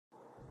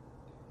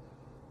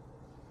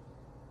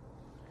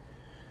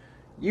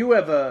You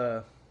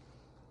have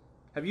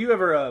you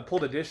ever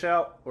pulled a dish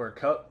out or a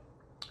cup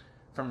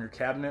from your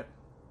cabinet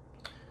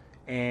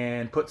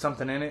and put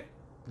something in it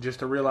just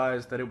to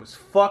realize that it was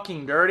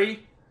fucking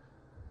dirty?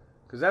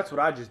 Because that's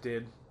what I just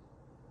did.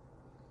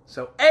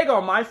 So egg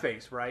on my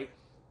face, right?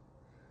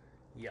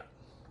 Yeah.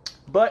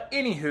 But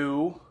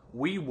anywho,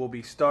 we will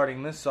be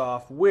starting this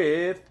off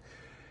with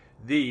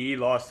the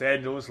Los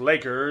Angeles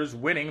Lakers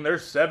winning their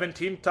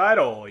 17th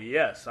title.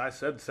 Yes, I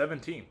said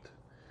 17th.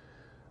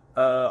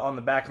 On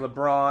the back of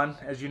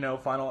LeBron, as you know,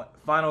 Finals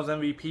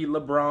MVP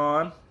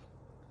LeBron.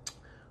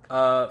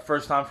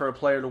 First time for a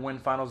player to win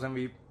Finals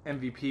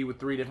MVP with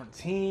 3 different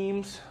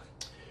teams.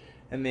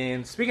 And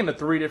then, speaking of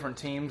 3 different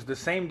teams, the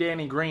same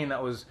Danny Green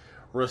that was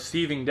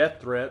receiving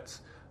death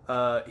threats,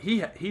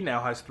 he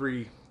now has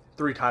three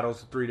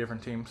titles with 3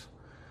 different teams.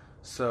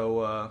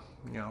 So,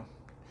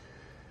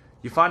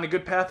 you find a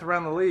good path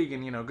around the league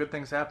and, good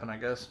things happen, I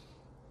guess.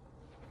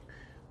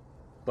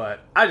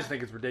 But I just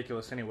think it's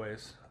ridiculous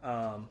anyways.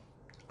 I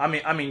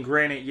mean,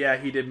 granted, yeah,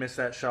 he did miss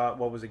that shot.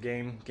 What was it,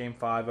 game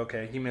 5?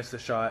 Okay, he missed the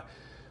shot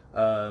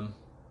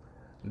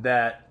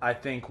that I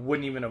think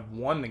wouldn't even have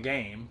won the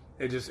game.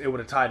 It would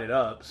have tied it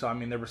up. So, I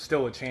mean, there was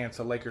still a chance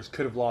the Lakers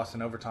could have lost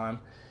in overtime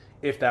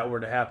if that were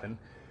to happen.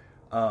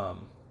 I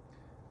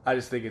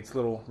just think it's a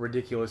little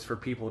ridiculous for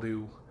people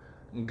to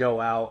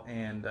go out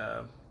and,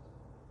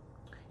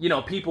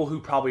 people who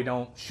probably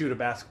don't shoot a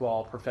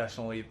basketball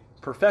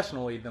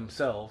professionally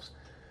themselves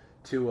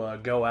to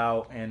go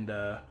out and,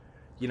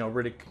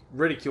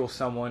 ridicule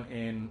someone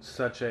in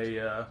such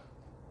a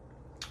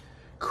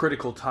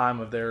critical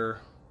time of their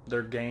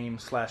game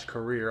 /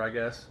 career, I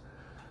guess.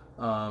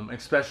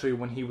 Especially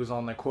when he was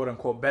on the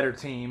quote-unquote better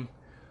team,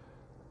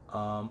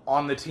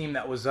 on the team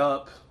that was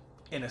up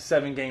in a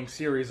 7-game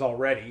series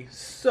already.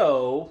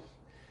 So,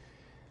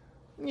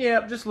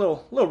 yeah, just a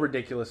little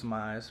ridiculous in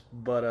my eyes.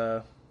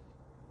 But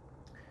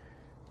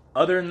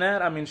other than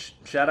that, I mean,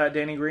 shout out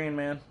Danny Green,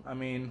 man. I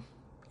mean,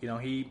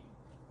 he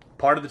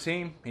part of the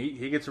team.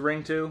 He gets a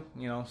ring too.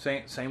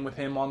 Same with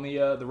him on the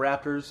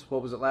Raptors.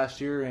 What was it, last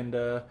year?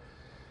 And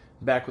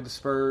back with the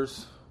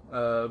Spurs.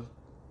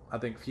 I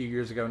think a few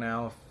years ago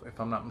now, if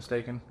I'm not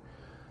mistaken.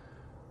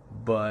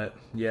 But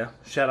yeah,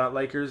 shout out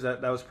Lakers.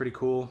 That was pretty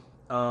cool.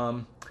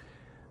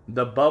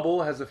 The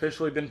bubble has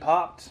officially been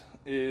popped,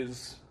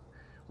 is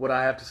what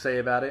I have to say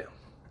about it.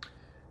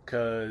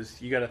 Because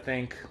you got to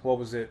think, what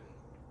was it?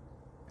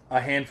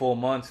 A handful of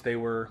months they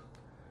were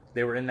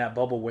in that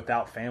bubble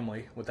without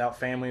family,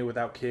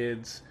 without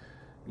kids,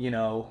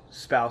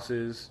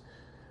 spouses,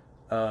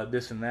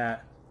 this and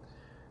that,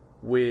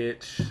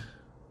 which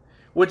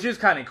is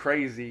kind of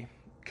crazy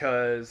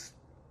because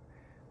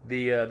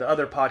the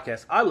other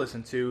podcast I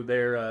listen to,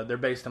 they're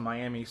based in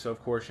Miami, so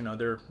of course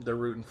they're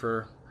rooting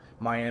for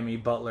Miami,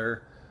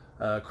 Butler,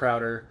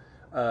 Crowder,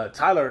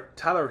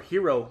 Tyler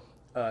Hero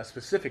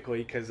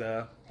specifically because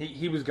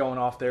he was going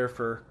off there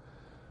for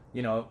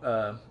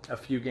a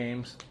few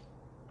games.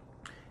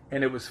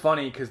 And it was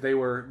funny because they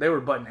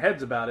were butting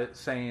heads about it,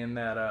 saying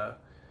that,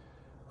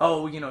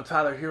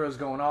 Tyler Hero's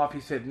going off.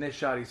 He's hitting this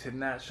shot. He's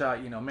hitting that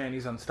shot. Man,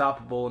 he's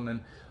unstoppable. And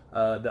then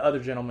the other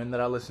gentleman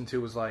that I listened to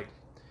was like,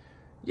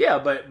 yeah,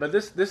 but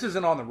this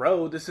isn't on the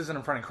road. This isn't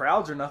in front of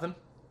crowds or nothing.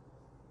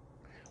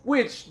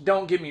 Which,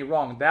 don't get me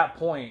wrong, that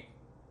point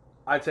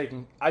I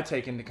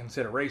take into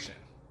consideration.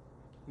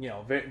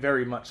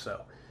 Very much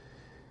so.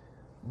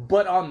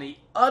 But on the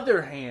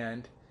other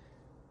hand,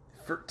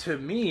 to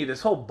me,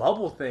 this whole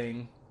bubble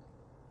thing,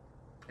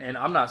 and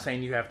I'm not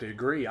saying you have to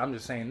agree, I'm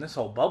just saying this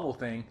whole bubble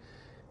thing,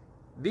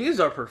 these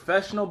are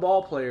professional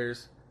ball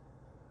players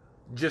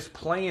just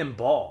playing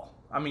ball.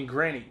 I mean,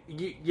 granted,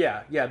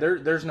 yeah,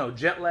 there's no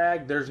jet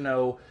lag, there's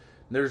no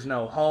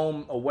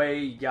home, away,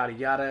 yada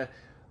yada.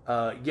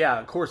 Yeah,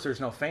 of course there's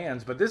no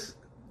fans, but this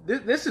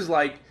is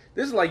like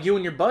you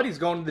and your buddies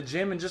going to the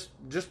gym and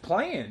just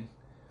playing.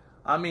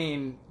 I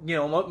mean,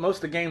 most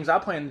of the games I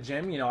play in the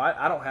gym,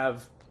 I don't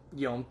have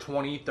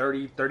 20,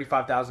 30,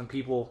 35,000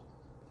 people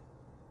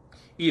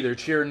either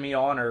cheering me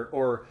on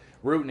or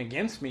rooting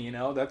against me.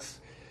 That's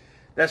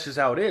just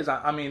how it is.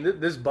 I mean,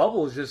 this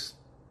bubble is just,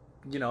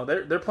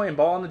 they're playing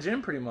ball in the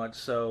gym pretty much.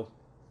 So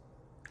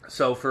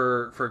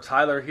for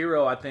Tyler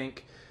Hero,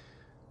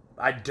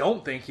 I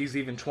don't think he's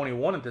even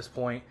 21 at this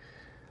point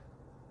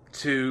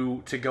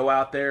to go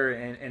out there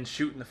and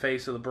shoot in the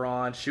face of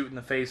LeBron, shoot in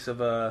the face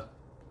of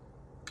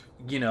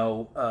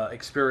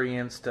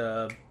experienced.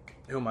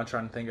 Who am I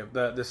trying to think of?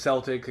 The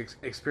Celtics,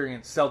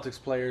 experienced Celtics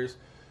players,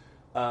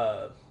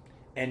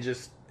 and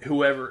just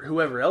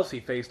whoever else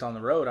he faced on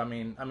the road. I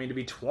mean to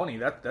be 20,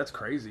 that's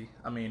crazy.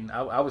 I mean,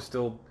 I was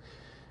still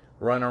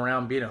running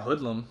around being a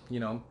hoodlum,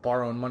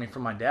 borrowing money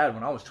from my dad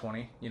when I was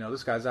 20.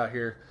 This guy's out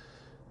here,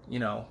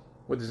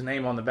 with his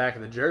name on the back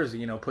of the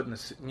jersey, putting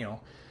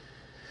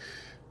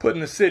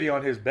the city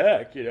on his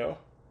back,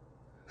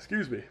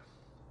 Excuse me.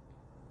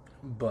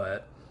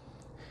 But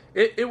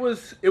It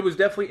was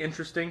definitely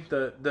interesting,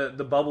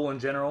 the bubble in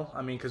general.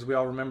 I mean, because we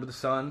all remember the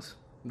Suns.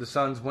 The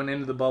Suns went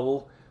into the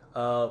bubble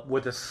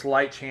with a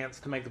slight chance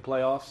to make the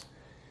playoffs.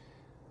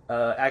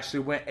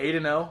 Actually went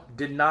 8-0.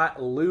 Did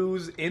not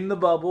lose in the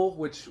bubble,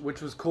 which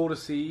was cool to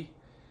see.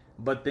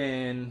 But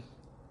then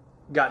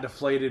got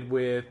deflated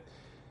with,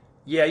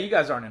 yeah, you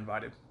guys aren't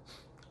invited.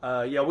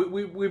 Yeah,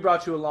 we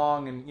brought you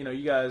along, and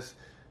you guys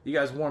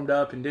warmed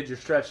up and did your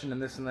stretching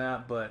and this and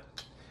that, but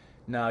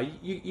no,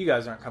 you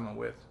guys aren't coming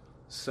with.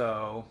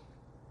 So,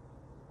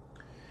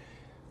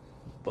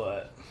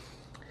 but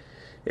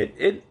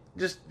it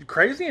just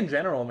crazy in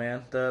general,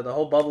 man. The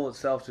whole bubble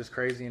itself just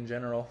crazy in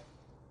general.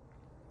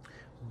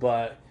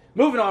 But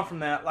moving on from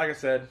that, like I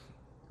said,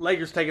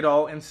 Lakers take it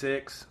all in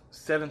 6,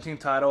 17th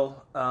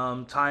title,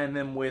 tying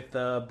them with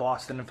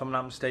Boston, if I'm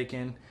not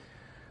mistaken.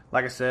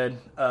 Like I said,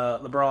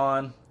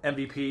 LeBron,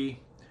 MVP.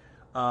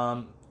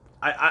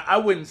 I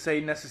wouldn't say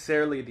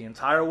necessarily the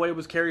entire way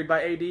was carried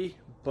by AD,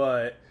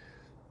 but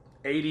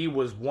AD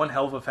was one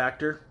hell of a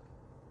factor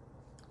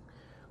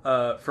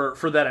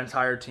for that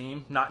entire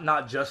team.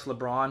 Not just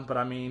LeBron, but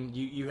I mean,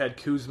 you had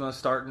Kuzma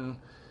starting,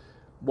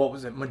 what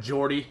was it,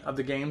 majority of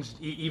the games,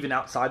 even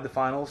outside the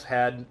finals,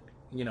 had,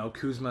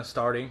 Kuzma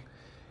starting.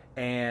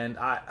 And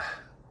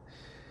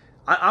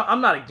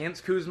I'm not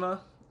against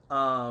Kuzma.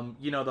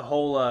 The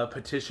whole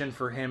petition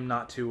for him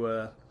not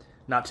to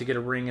get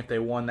a ring if they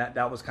won,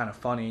 that was kind of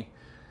funny.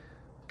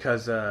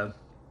 Because,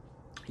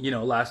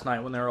 last night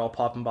when they were all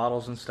popping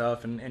bottles and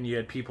stuff, and you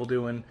had people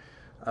doing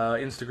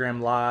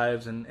Instagram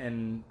lives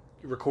and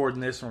recording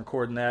this and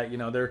recording that,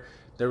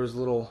 there was a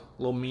little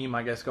meme,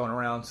 I guess, going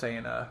around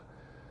saying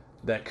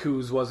that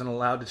Kuz wasn't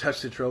allowed to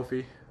touch the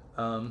trophy,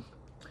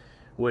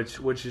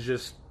 which is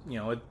just,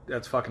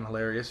 that's fucking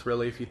hilarious,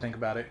 really, if you think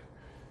about it.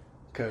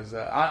 Because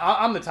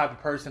I'm the type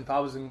of person, if I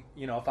was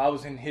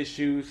in his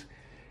shoes,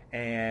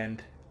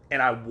 and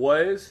I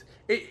was,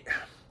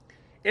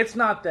 it's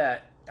not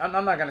that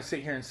I'm not going to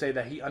sit here and say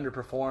that he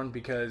underperformed,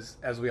 because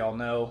as we all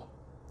know,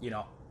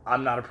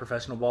 I'm not a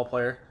professional ball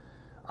player.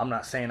 I'm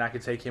not saying I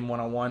could take him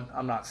one-on-one.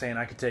 I'm not saying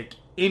I could take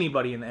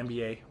anybody in the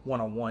NBA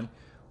one-on-one,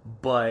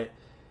 but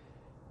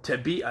to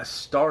be a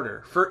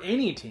starter for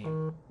any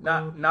team,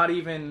 not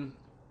even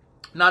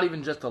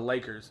just the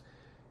Lakers.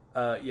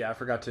 I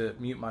forgot to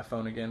mute my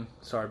phone again.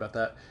 Sorry about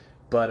that.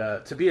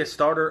 But to be a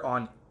starter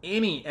on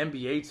any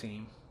NBA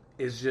team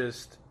is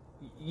just,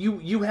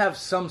 you have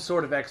some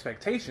sort of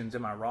expectations.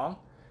 Am I wrong?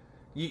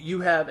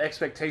 You have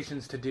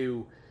expectations to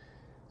do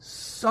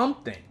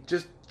something,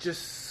 just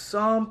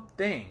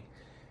something.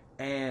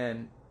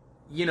 And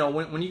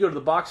when you go to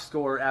the box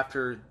score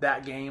after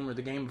that game or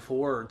the game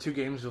before or 2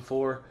 games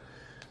before,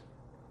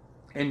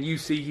 and you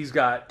see he's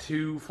got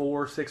 2,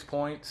 4, 6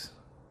 points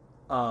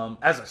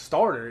as a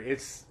starter,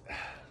 it's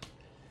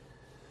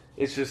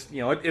just,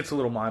 it's a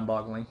little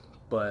mind-boggling,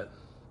 but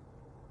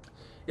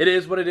it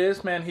is what it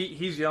is, man.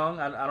 He's young.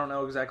 I don't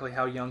know exactly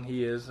how young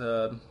he is.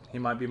 He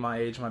might be my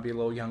age, might be a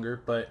little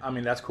younger, but I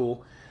mean, that's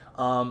cool.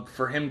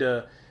 For him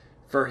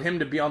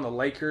to be on the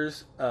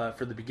Lakers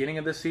for the beginning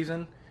of this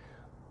season,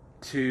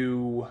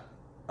 to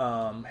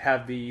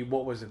have the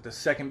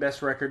second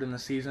best record in the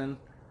season.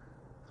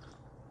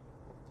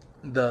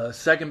 The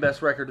second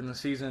best record in the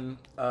season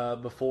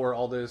before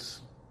all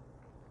this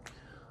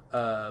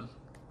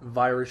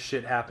virus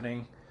shit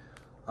happening,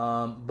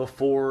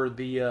 before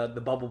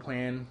the bubble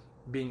plan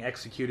being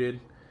executed.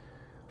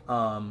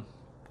 I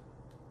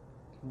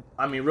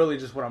mean, really,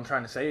 just what I'm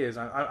trying to say is,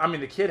 I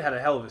mean, the kid had a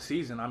hell of a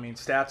season. I mean,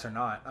 stats or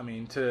not. I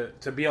mean, to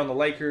be on the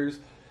Lakers,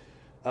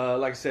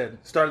 like I said,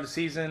 start of the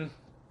season,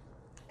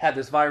 had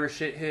this virus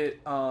shit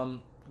hit,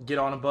 get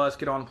on a bus,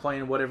 get on a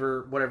plane,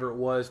 whatever it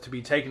was, to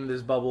be taken to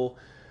this bubble,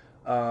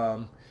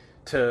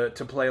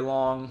 to play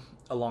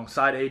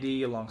alongside AD,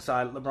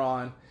 alongside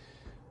LeBron,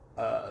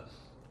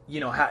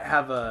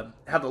 have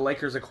the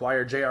Lakers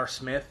acquire J.R.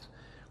 Smith,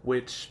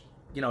 which,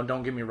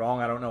 don't get me wrong,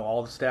 I don't know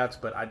all the stats,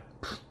 but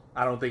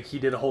I don't think he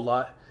did a whole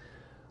lot.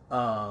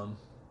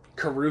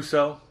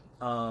 Caruso,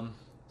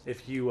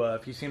 if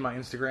you've seen my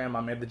Instagram,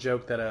 I made the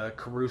joke that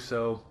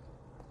Caruso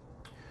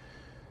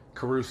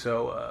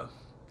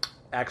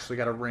actually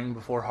got a ring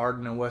before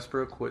Harden and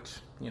Westbrook, which,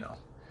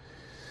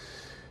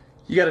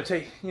 you got to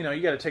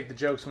take the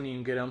jokes when you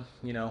can get them,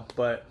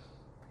 but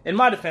in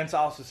my defense, I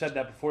also said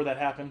that before that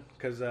happened,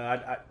 because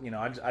I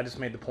just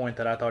made the point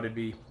that I thought it'd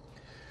be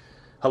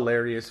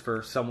hilarious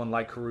for someone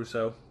like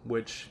Caruso,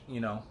 which,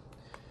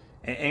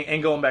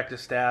 and going back to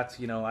stats,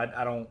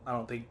 I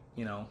don't think,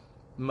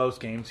 most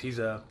games he's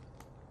an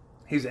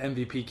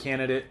MVP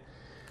candidate,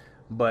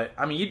 but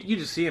I mean, you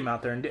just see him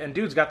out there, and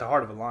dude's got the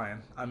heart of a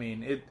lion. I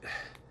mean,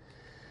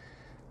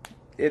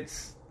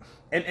 it's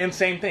and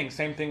same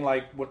thing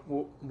like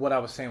what I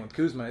was saying with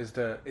Kuzma is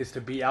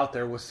to be out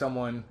there with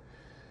someone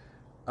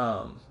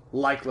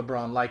like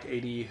LeBron, like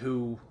AD,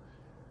 who,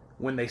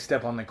 when they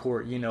step on the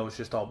court, it's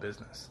just all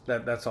business.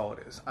 That's all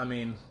it is. I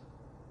mean,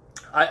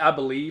 I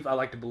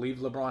like to believe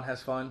LeBron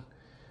has fun,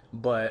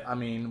 but I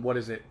mean, what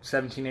is it,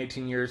 17,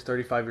 18 years,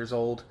 35 years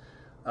old,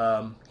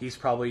 he's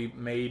probably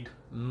made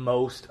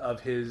most of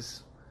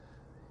his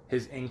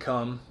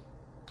income,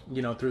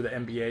 through the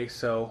NBA.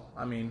 So,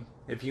 I mean,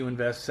 if you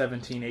invest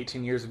 17,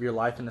 18 years of your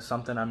life into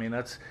something, I mean,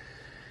 that's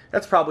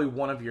probably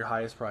one of your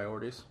highest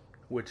priorities,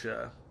 which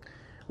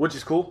which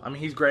is cool. I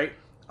mean, he's great.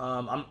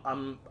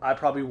 I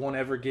probably won't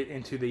ever get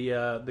into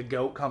the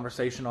GOAT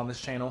conversation on this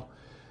channel,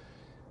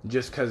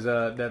 just because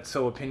that's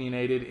so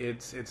opinionated.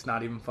 It's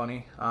not even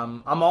funny.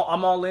 I'm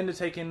all into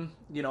taking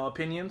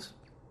opinions,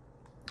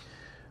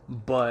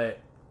 but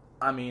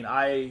I mean,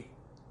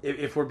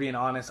 if we're being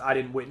honest, I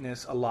didn't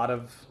witness a lot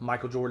of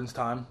Michael Jordan's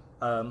time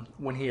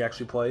when he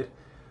actually played.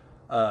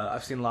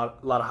 I've seen a lot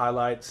of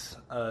highlights,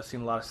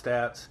 seen a lot of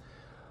stats.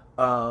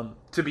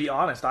 To be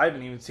honest, I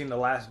haven't even seen The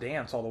Last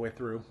Dance all the way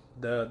through.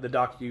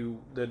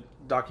 The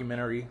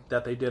documentary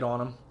that they did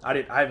on him.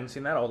 I haven't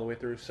seen that all the way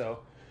through. So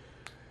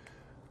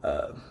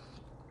the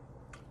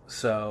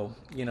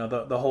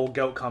whole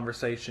GOAT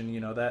conversation,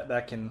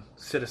 that can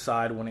sit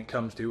aside when it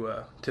comes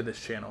to this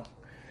channel.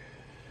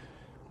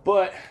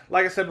 But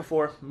like I said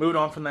before, moving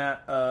on from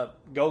that,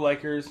 go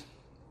Lakers.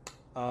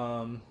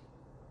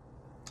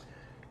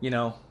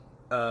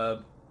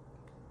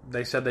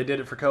 They said they did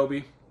it for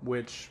Kobe,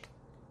 which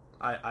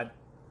I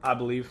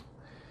believe.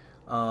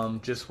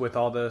 Just with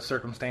all the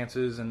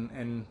circumstances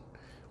and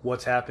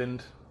what's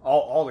happened,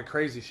 all the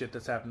crazy shit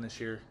that's happened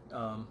this year,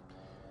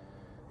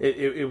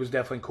 it was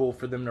definitely cool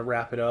for them to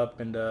wrap it up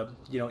and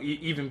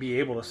even be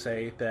able to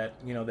say that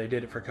they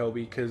did it for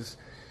Kobe, because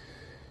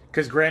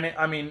granted,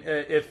 I mean,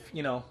 if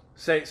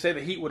say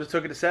the Heat would have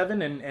took it to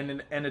 7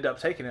 and ended up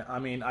taking it, I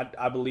mean,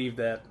 I believe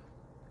that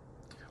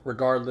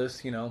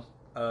regardless,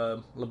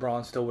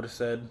 LeBron still would have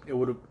said it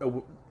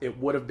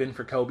would have been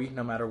for Kobe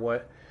no matter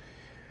what.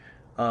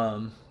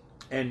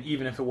 And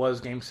even if it was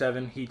Game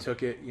 7, he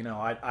took it.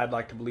 I'd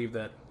like to believe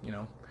that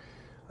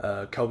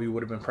Kobe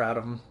would have been proud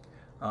of him,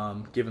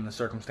 given the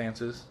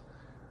circumstances.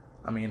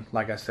 I mean,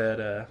 like I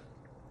said,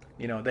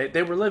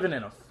 they were living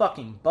in a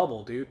fucking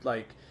bubble, dude.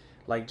 Like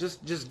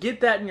just get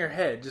that in your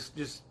head. Just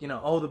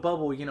oh, the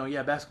bubble.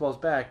 Yeah, basketball's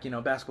back.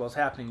 Basketball's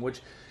happening.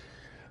 Which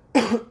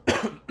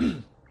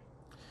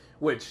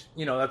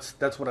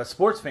that's what us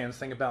sports fans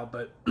think about.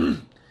 But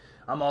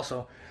I'm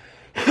also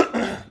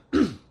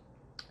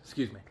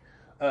excuse me.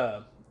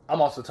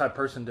 I'm also the type of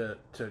person to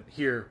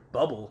hear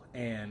bubble,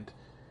 and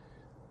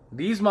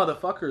these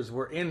motherfuckers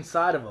were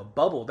inside of a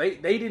bubble. They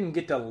didn't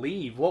get to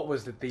leave. What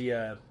was it?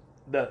 The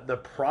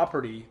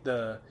property,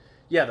 the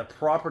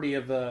property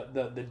of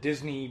the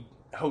Disney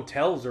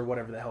hotels or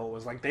whatever the hell it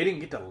was. Like, they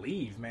didn't get to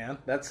leave, man.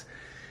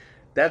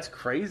 That's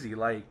crazy.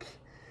 Like,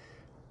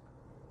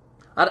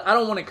 I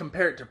don't want to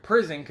compare it to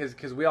prison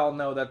because we all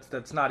know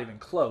that's not even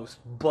close.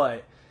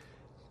 But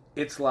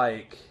it's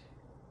like,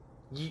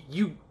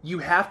 you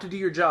have to do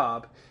your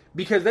job,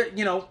 because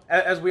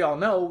as we all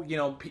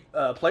know,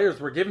 players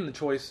were given the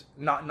choice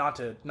not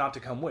to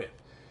come with,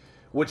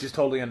 which is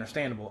totally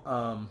understandable.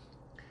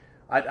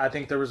 I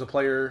think there was a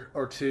player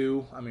or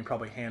two, I mean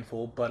probably a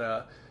handful,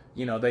 but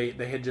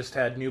they had just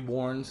had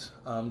newborns,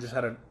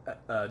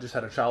 just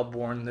had a child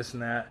born, this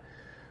and that,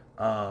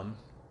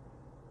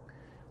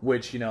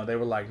 which they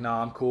were like,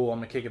 nah, I'm cool, I'm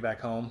gonna kick it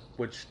back home,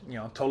 which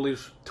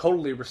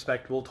totally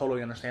respectable,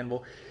 totally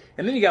understandable.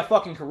 And then you got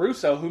fucking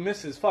Caruso, who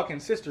missed his fucking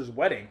sister's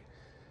wedding.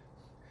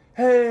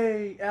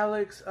 Hey,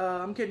 Alex,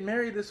 I'm getting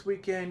married this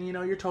weekend.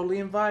 You're totally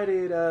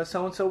invited.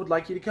 So-and-so would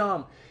like you to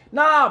come.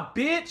 Nah,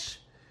 bitch!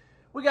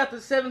 We got the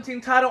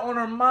 17th title on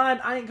our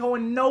mind. I ain't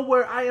going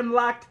nowhere. I am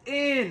locked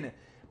in.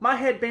 My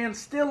headband's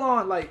still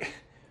on. Like,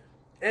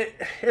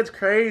 it's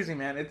crazy,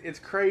 man. It's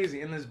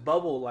crazy. In this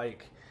bubble,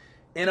 like,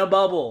 in a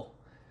bubble.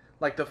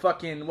 Like the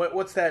fucking,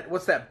 what's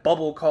that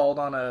bubble called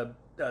on a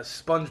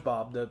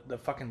SpongeBob, the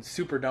fucking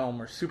Superdome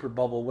or Super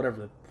Bubble,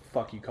 whatever the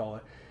fuck you call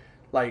it.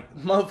 Like,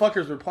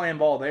 motherfuckers were playing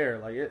ball there.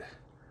 Like,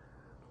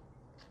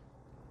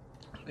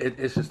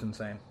 it's just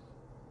insane.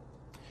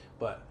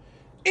 But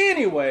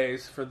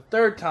anyways, for the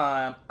third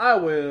time, I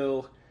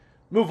will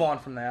move on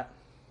from that.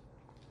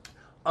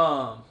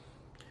 I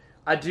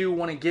do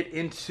want to get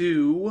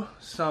into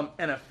some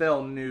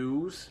NFL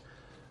news.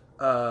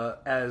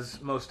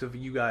 As most of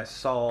you guys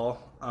saw,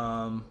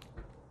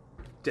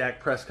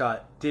 Dak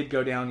Prescott did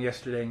go down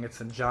yesterday against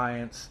the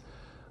Giants.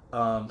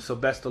 So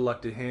best of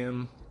luck to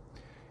him.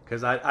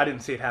 Because I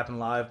didn't see it happen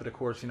live, but of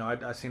course,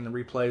 I seen the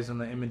replays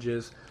and the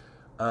images.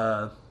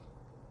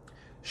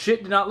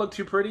 Shit did not look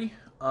too pretty.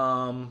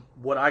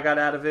 What I got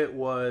out of it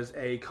was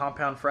a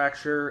compound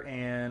fracture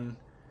and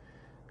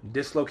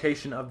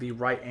dislocation of the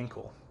right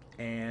ankle.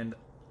 And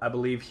I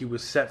believe he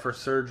was set for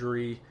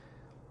surgery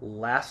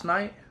last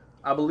night,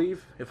 I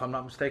believe, if I'm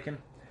not mistaken.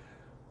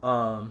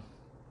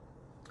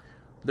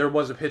 There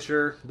was a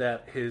picture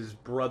that his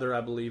brother,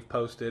 I believe,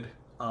 posted.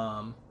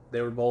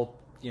 They were both,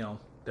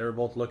 they were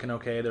both looking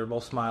okay. They were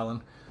both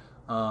smiling.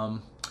 I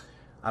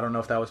don't know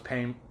if that was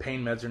pain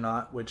meds or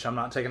not, which I'm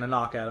not taking a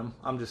knock at him.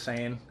 I'm just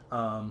saying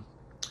I'm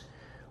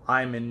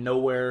in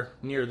nowhere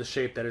near the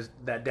shape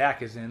that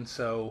Dak is in.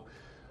 So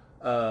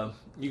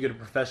you get a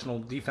professional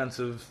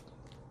defensive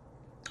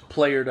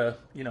player to,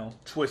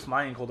 twist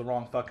my ankle the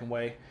wrong fucking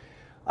way,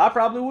 I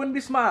probably wouldn't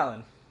be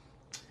smiling.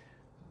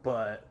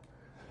 But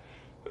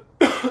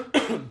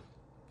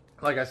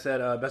like I said,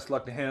 best of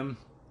luck to him.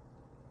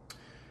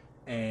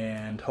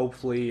 And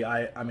hopefully,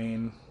 I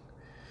mean,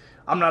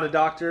 I'm not a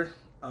doctor.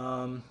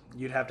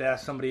 You'd have to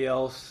ask somebody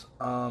else.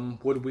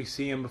 Would we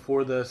see him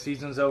before the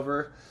season's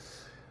over?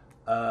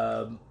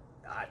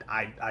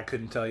 I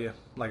couldn't tell you.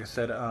 Like I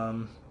said,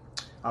 I'm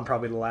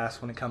probably the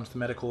last when it comes to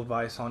medical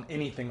advice on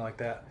anything like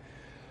that.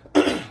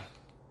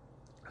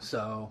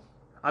 So,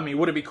 I mean,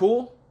 would it be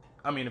cool?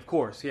 I mean, of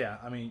course, yeah.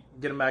 I mean,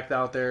 get him back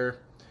out there,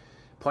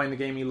 playing the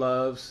game he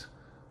loves.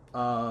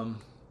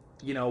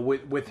 You know,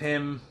 with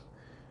him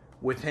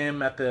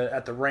at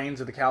the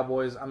reins of the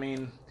Cowboys. I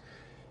mean,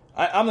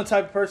 I'm the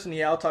type of person,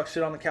 yeah, I'll talk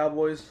shit on the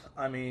Cowboys.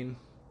 I mean,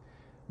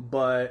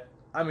 but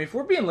I mean, if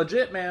we're being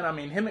legit, man, I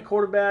mean, him at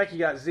quarterback, you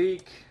got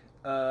Zeke,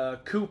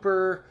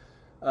 Cooper,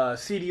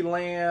 CeeDee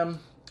Lamb,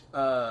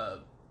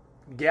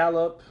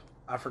 Gallup.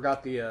 I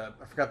forgot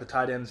the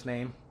tight end's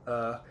name.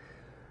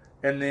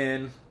 And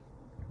then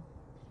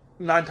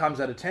 9 times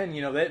out of 10,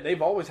 you know,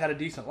 they've always had a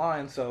decent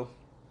line. So,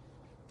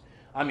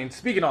 I mean,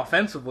 speaking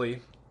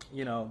offensively,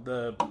 you know,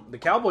 the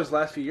Cowboys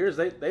last few years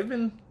they've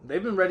been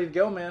ready to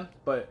go, man.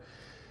 But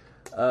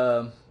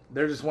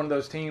they're just one of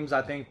those teams,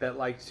 I think, that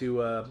like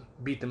to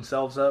beat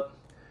themselves up.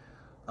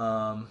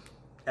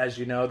 As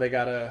you know, they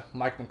got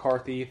Mike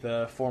McCarthy,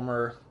 the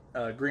former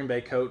Green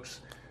Bay coach.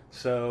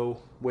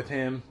 So with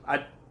him,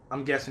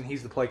 I'm guessing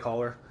he's the play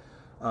caller.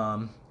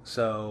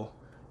 So,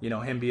 you know,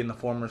 him being the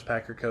former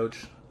Packer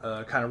coach,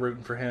 kind of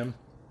rooting for him.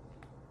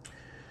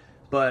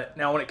 But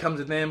now when it comes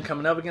to them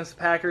coming up against the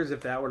Packers,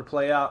 if that were to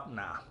play out,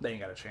 nah, they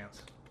ain't got a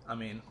chance. I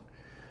mean,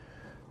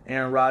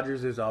 Aaron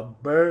Rodgers is a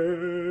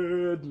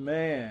bad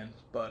man.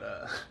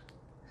 But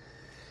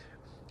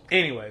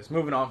anyways,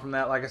 moving on from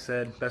that, like I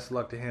said, best of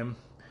luck to him.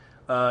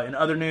 In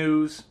other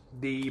news,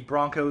 the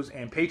Broncos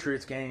and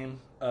Patriots game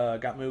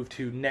got moved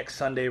to next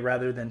Sunday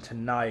rather than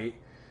tonight.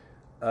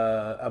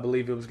 I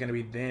believe it was going to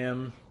be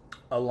them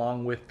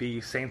along with the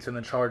Saints and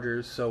the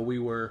Chargers. So we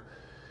were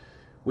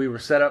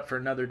set up for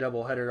another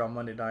doubleheader on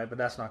Monday night, but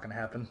that's not going to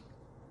happen.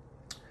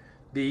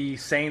 The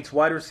Saints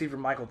wide receiver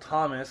Michael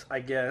Thomas, I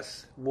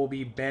guess, will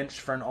be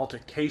benched for an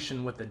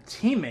altercation with a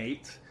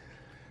teammate.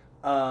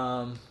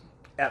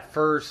 At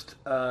first,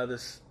 the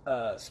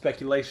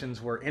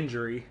speculations were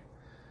injury,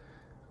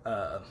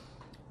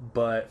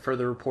 but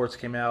further reports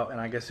came out, and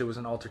I guess it was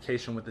an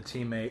altercation with the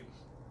teammate.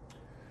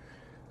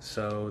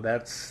 So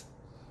that's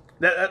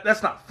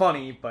not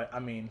funny, but I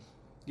mean,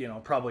 you know,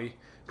 probably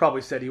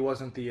said he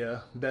wasn't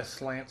the best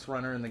slants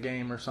runner in the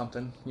game or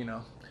something, you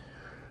know.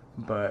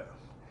 But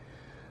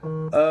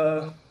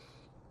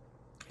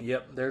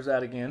yep, there's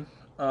that again.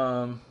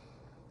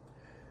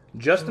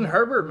 Justin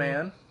Herbert,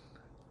 man,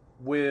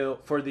 will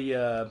for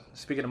the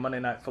speaking of Monday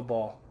Night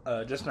Football,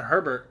 Justin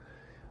Herbert,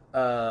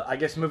 I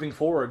guess moving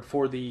forward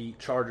for the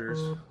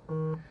Chargers,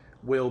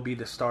 will be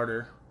the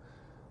starter.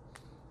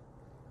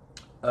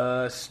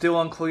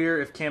 Still unclear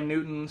if Cam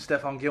Newton,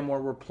 Stephon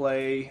Gilmore will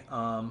play.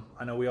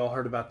 I know we all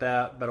heard about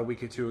that about a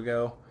week or two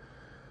ago.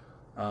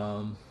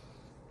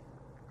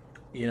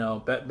 You know,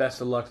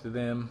 best of luck to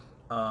them.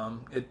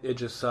 It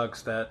just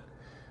sucks that,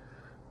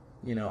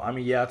 you know, I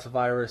mean, yeah, it's a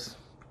virus.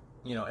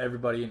 You know,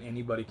 everybody and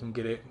anybody can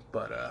get it.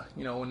 But,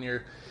 you know, when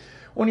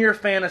you're a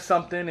fan of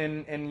something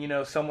and you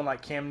know, someone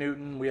like Cam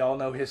Newton, we all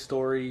know his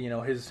story, you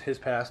know, his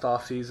past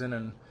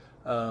offseason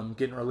and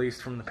getting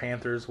released from the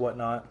Panthers,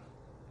 whatnot.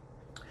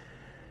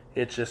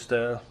 It just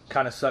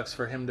kind of sucks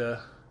for him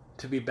to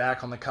be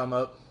back on the come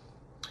up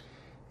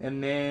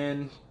and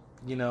then,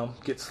 you know,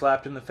 get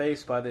slapped in the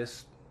face by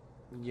this,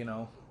 you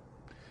know,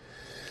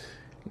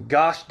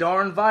 gosh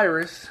darn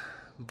virus.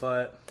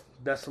 But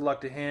best of luck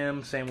to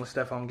him. Same with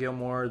Stephon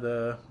Gilmore,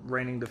 the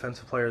reigning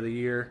Defensive Player of the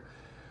Year,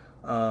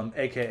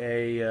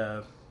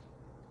 a.k.a.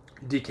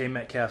 DK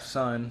Metcalf's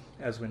son,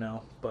 as we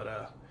know.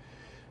 But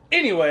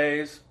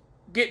anyways,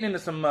 getting into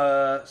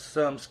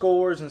some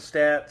scores and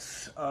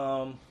stats,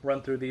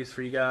 run through these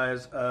for you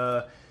guys.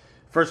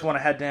 First one I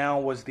had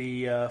down was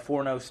the 4-0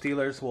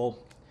 Steelers. Well,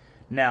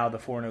 now the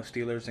 4-0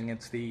 Steelers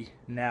against the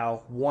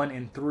now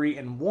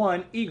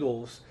 1-3-1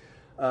 Eagles.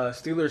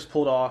 Steelers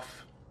pulled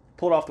off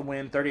the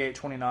win,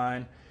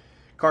 38-29.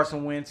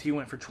 Carson Wentz, he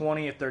went for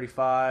 20 of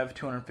 35,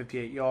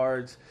 258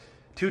 yards,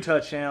 2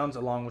 touchdowns,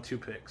 along with 2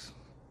 picks.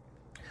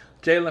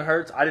 Jalen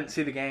Hurts, I didn't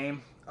see the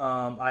game.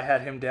 I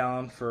had him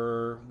down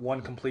for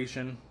 1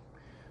 completion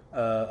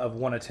of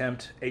 1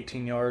 attempt,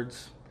 18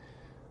 yards.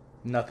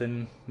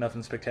 Nothing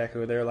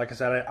spectacular there. Like I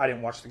said, I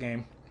didn't watch the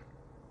game.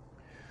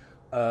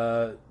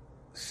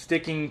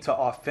 Sticking to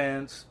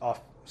offense,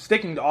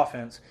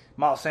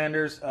 Miles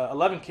Sanders,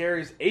 11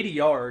 carries, 80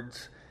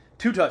 yards,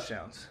 2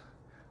 touchdowns.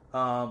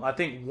 I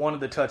think one of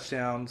the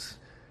touchdowns,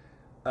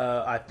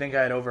 I think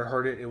I had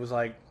overheard it. It was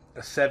like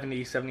a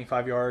 70,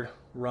 75-yard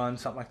run,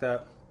 something like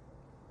that.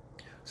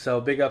 So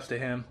big ups to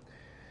him.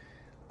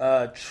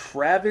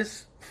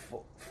 Travis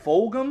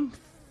Fulgham?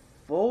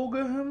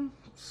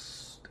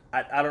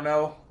 I don't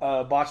know.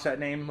 Botched that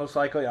name most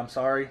likely. I'm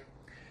sorry.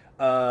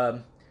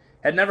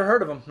 Had never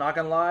heard of him, not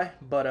gonna lie.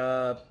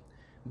 But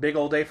big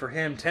old day for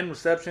him. 10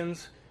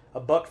 receptions,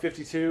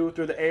 $152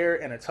 through the air,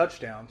 and a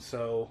touchdown.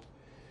 So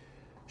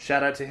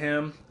shout out to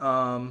him.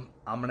 I'm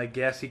gonna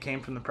guess he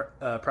came from the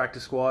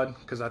practice squad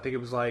because I think it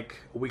was like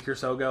a week or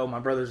so ago. My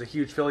brother's a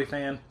huge Philly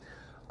fan.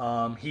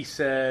 He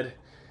said,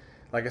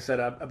 like I said,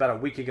 about a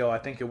week ago, I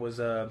think it was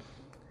what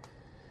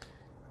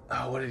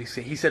did he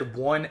say? He said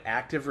one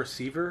active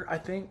receiver, I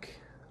think,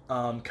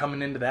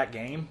 coming into that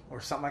game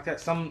or something like that.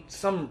 Some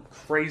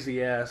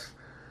crazy ass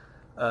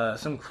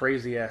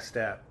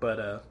stat.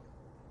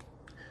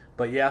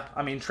 But yeah,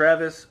 I mean,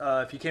 Travis,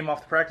 if you came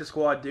off the practice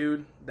squad,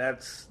 dude,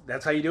 that's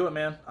how you do it,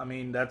 man. I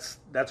mean, that's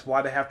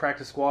why they have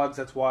practice squads.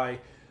 That's why,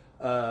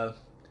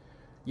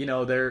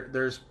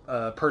 there's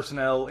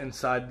personnel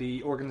inside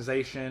the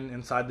organization,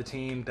 inside the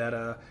team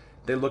that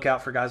they look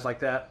out for guys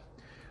like that.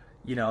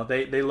 You know,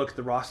 they look at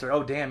the roster.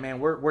 Oh, damn, man,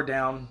 we're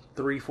down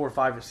 3, 4,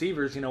 5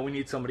 receivers. You know, we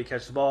need somebody to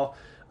catch the ball.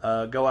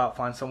 Go out,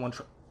 find someone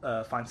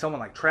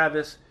like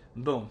Travis.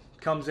 Boom,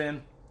 comes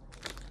in.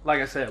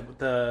 Like I said,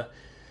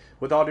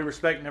 with all due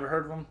respect, never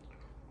heard of him.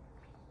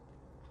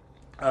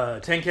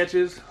 10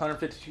 catches,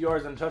 152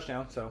 yards, and a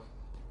touchdown. So,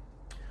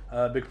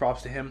 big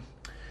props to him.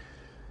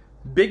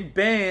 Big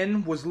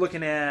Ben was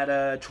looking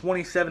at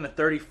 27 to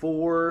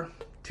 34,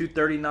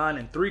 239,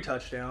 and 3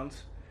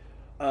 touchdowns.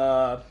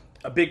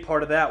 A big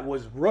part of that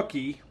was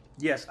rookie.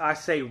 Yes, I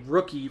say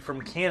rookie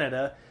from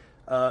Canada,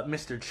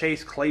 Mr.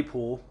 Chase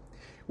Claypool,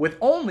 with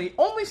only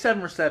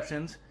 7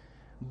 receptions,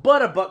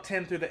 but a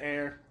 $110 through the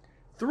air,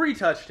 3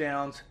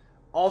 touchdowns,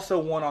 also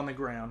 1 on the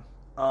ground.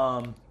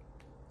 I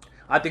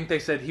think they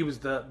said he was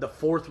the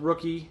 4th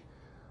rookie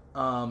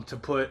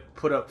to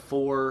put up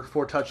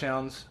four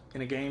touchdowns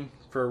in a game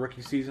for a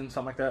rookie season,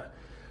 something like that.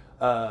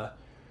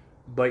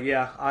 But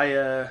yeah,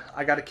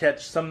 I got to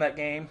catch some of that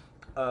game.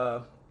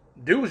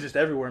 Dude was just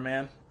everywhere,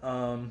 man.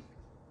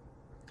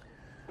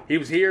 He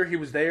was here, he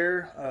was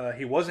there.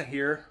 He wasn't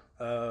here,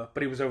 but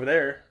he was over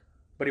there.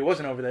 But he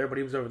wasn't over there, but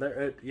he was over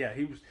there.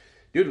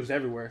 Dude was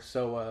everywhere.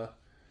 So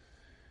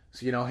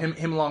you know,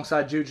 him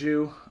alongside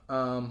Juju.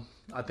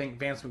 I think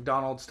Vance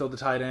McDonald's still the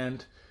tight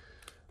end.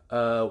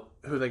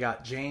 Who they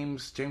got?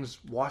 James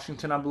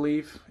Washington, I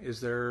believe,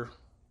 is their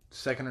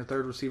 2nd or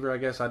 3rd receiver, I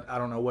guess. I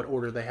don't know what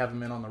order they have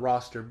him in on the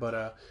roster,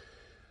 but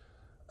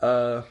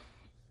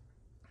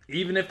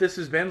even if this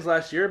is Ben's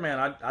last year,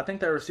 man, I think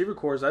that receiver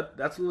core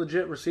that's a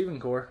legit receiving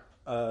core.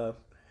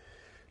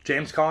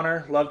 James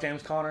Conner, love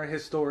James Conner,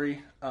 his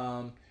story.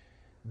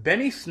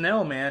 Benny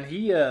Snell, man,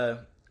 he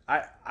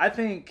I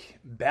think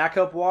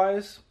backup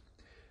wise,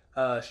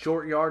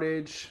 short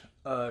yardage,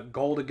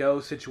 goal to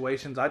go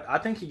situations, I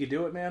think he could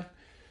do it, man.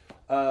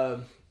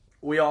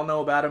 We all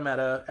know about him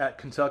at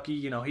Kentucky.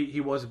 You know,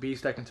 he was a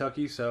beast at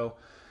Kentucky, so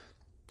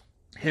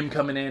him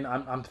coming in,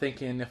 I'm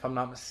thinking, if I'm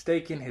not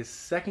mistaken, his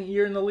 2nd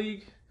year in the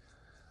league.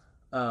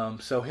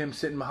 So him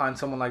sitting behind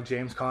someone like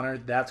James Conner,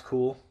 that's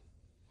cool.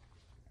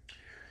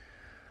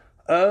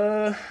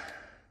 The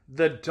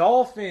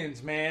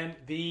Dolphins, man.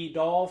 The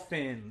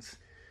Dolphins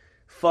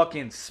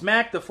fucking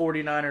smacked the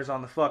 49ers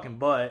on the fucking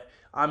butt.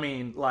 I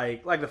mean,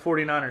 like the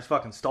 49ers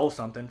fucking stole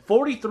something.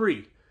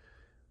 43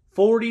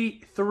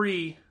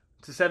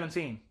 to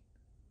 17.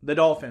 The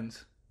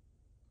Dolphins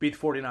beat the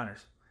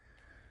 49ers.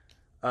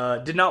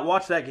 Did not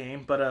watch that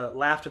game, but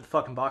laughed at the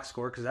fucking box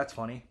score because that's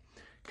funny.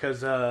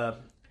 Because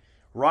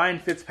Ryan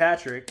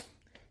Fitzpatrick,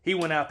 he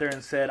went out there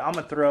and said, I'm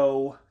going to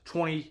throw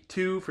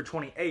 22 for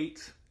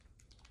 28,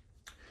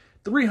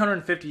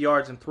 350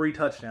 yards and 3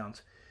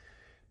 touchdowns.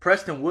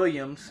 Preston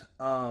Williams,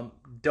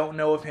 don't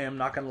know of him,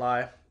 not going to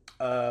lie.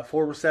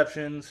 4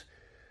 receptions,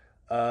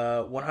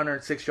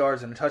 106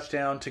 yards and a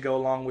touchdown to go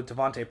along with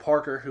Devontae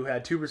Parker, who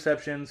had 2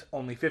 receptions,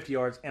 only 50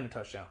 yards and a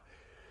touchdown.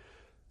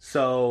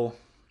 So,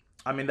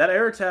 I mean, that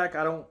air attack,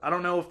 I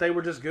don't know if they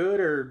were just good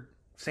or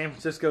San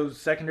Francisco's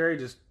secondary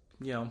just,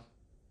 you know,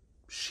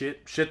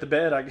 shit the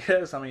bed, I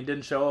guess. I mean,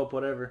 didn't show up,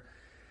 whatever.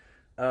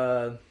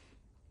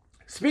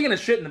 Speaking of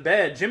shit in the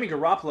bed, Jimmy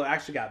Garoppolo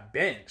actually got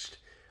benched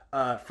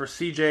for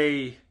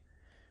CJ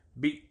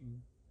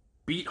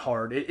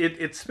Beathard.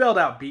 It's spelled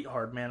out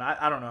Beathard, man.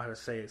 I don't know how to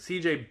say it.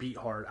 CJ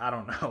Beathard. I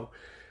don't know.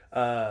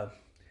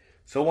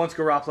 So once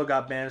Garoppolo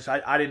got benched,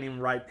 I didn't even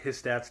write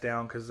his stats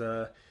down because,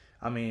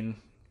 I mean,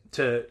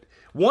 to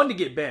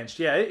get benched,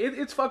 yeah,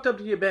 it's fucked up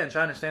to get benched.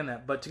 I understand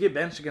that, but to get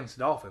benched against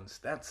the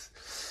Dolphins, that's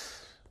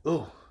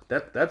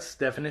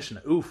definition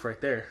of oof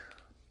right there.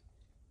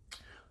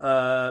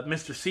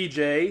 Mr.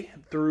 CJ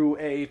threw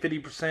a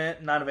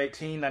 50%, 9 of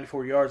 18,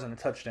 94 yards and a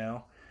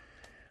touchdown.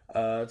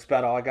 That's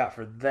about all I got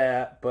for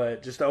that,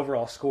 but just the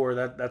overall score,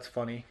 that's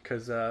funny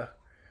because,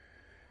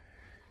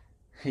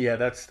 yeah,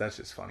 that's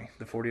just funny.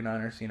 The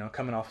 49ers, you know,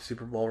 coming off a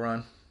Super Bowl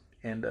run,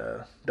 and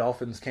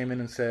Dolphins came in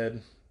and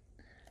said,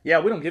 yeah,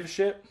 we don't give a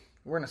shit.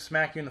 We're going to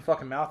smack you in the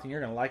fucking mouth and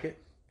you're going to like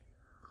it.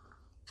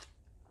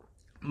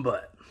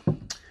 But,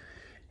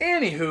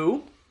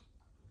 anywho,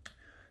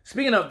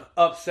 speaking of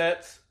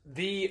upsets,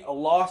 the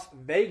Las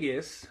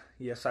Vegas,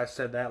 yes, I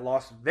said that,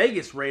 Las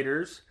Vegas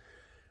Raiders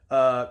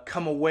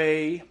come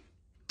away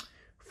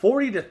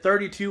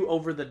 40-32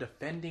 over the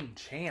defending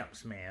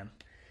champs, man.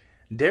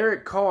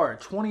 Derek Carr,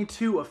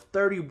 22 of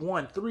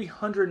 31,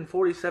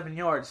 347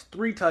 yards,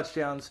 3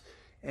 touchdowns,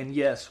 and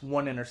yes,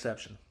 1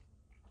 interception.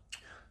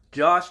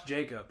 Josh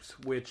Jacobs,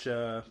 which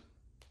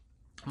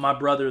my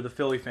brother, the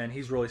Philly fan,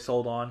 he's really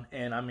sold on.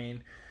 And I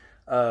mean,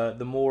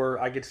 the more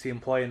I get to see him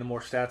play and the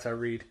more stats I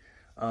read,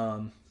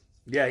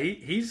 yeah,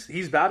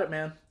 he's about it,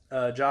 man.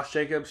 Josh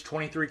Jacobs,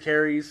 23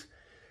 carries,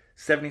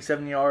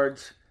 77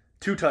 yards,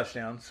 2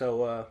 touchdowns.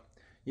 So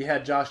you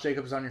had Josh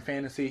Jacobs on your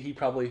fantasy. He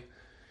probably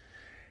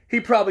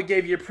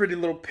gave you a pretty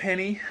little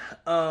penny.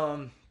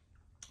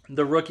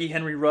 The rookie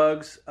Henry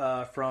Ruggs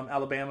from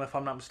Alabama, if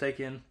I'm not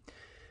mistaken,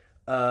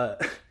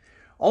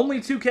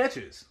 only 2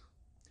 catches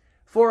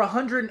for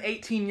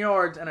 118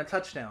 yards and a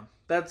touchdown.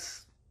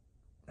 That's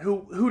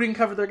who didn't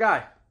cover their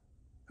guy?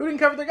 Who didn't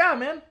cover their guy,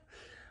 man?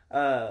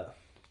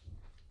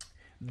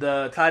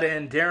 The tight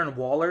end Darren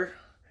Waller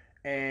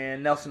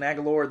and Nelson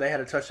Aguilar, they had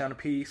a touchdown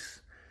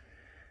apiece.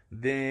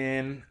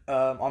 Then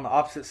on the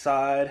opposite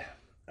side,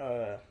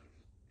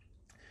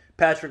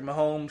 Patrick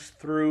Mahomes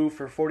threw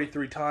for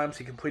 43 times.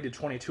 He completed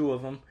 22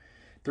 of them.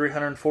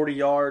 340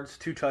 yards,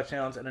 2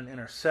 touchdowns, and an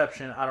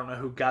interception. I don't know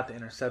who got the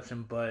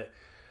interception, but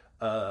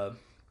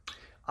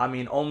I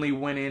mean, only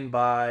winning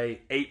by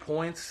 8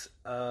 points.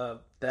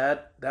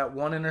 That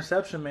one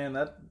interception, man,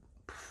 that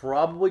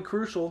probably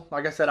crucial.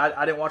 Like I said,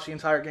 I didn't watch the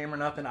entire game or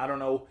nothing. I don't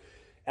know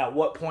at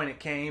what point it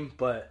came,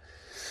 but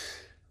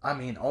I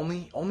mean,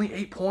 only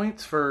 8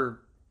 points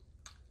for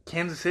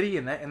Kansas City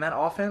in that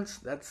offense.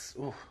 That's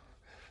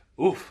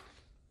oof.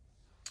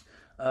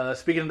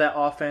 Speaking of that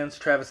offense,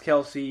 Travis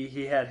Kelce,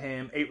 he had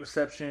him 8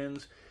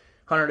 receptions,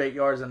 108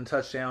 yards and a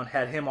touchdown.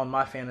 Had him on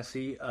my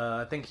fantasy.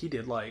 I think he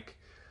did like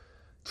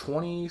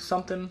 20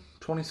 something,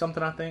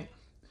 I think.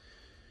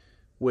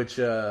 Which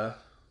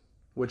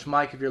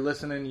Mike, if you're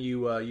listening,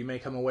 you may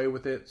come away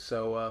with it.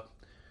 So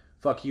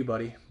fuck you,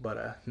 buddy.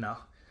 But no.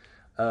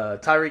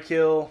 Tyreek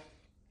Hill,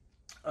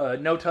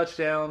 no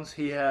touchdowns.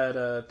 He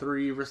had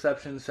 3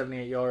 receptions,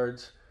 78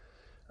 yards.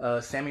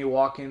 Sammy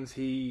Watkins,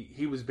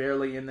 he was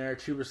barely in there.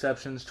 2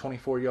 receptions,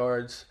 24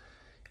 yards,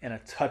 and a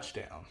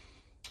touchdown.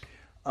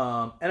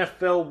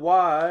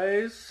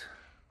 NFL-wise,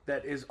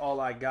 that is all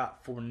I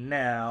got for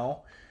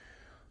now.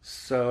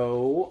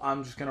 So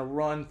I'm just gonna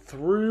run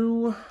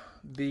through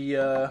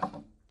the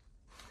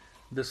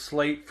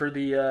slate for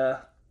the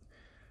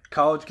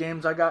college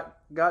games I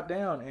got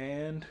down,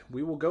 and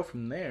we will go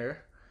from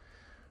there.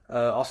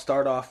 I'll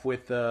start off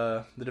with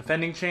the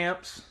defending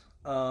champs.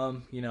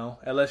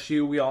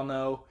 LSU, we all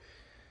know.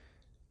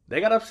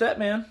 They got upset,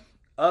 man.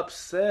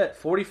 Upset.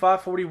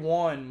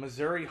 45-41.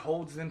 Missouri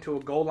holds them to a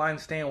goal line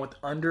stand with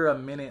under a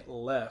minute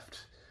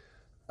left.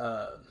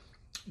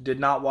 Did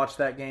not watch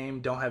that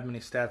game. Don't have many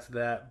stats of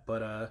that,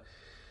 but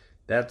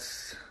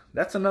that's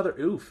another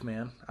oof,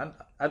 man.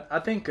 I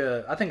think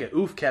an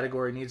oof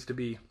category needs to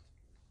be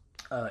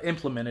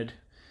implemented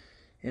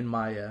in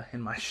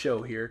my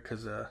show here,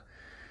 because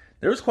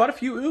there was quite a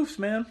few oofs,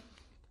 man.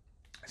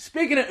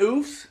 Speaking of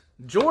oofs,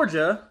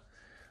 Georgia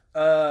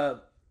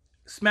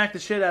smacked the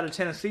shit out of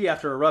Tennessee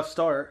after a rough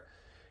start.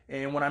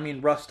 And when I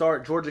mean rough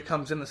start, Georgia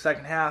comes in the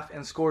second half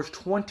and scores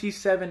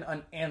 27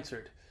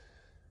 unanswered.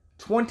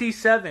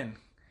 27.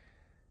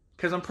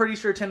 Because I'm pretty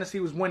sure Tennessee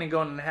was winning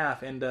going in the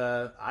half. And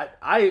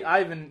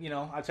I even,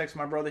 I texted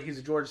my brother, he's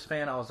a Georgia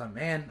fan. I was like,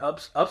 man,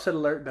 upset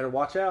alert, better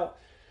watch out.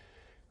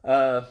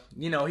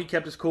 He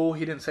kept his cool.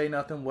 He didn't say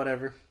nothing,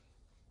 whatever.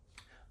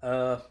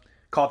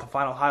 Caught the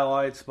final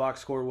highlights,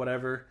 box score,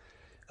 whatever.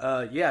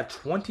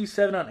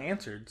 27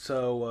 unanswered.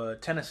 So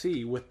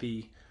Tennessee with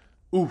the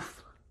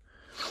oof.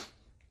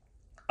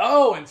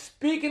 Oh, and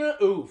speaking of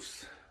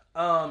oofs,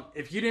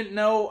 if you didn't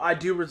know, I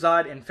do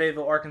reside in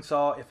Fayetteville,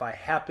 Arkansas. If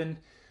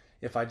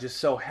I just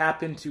so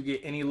happen to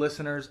get any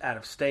listeners out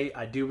of state,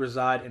 I do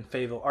reside in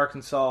Fayetteville,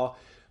 Arkansas,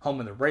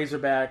 home of the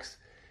Razorbacks.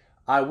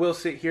 I will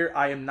sit here.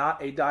 I am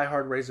not a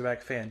diehard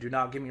Razorback fan. Do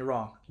not get me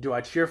wrong. Do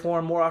I cheer for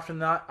them more often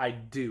than not? I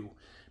do.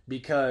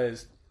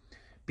 Because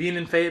being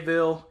in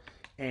Fayetteville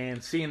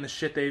and seeing the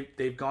shit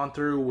they've gone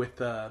through with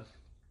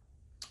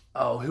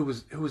who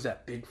was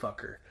that big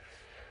fucker?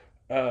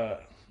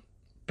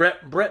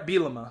 Brett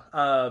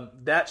Bielema.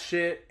 That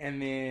shit,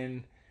 and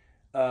then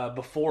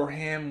before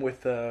him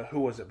with who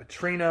was it?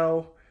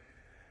 Petrino,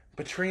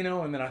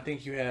 and then I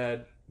think you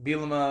had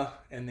Bielema,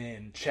 and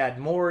then Chad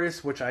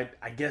Morris, which I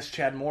guess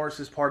Chad Morris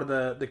is part of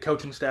the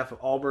coaching staff of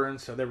Auburn,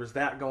 so there was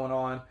that going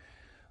on.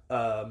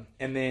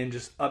 And then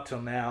just up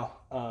till now,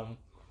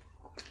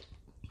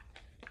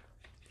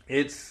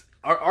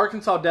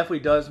 Arkansas definitely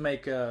does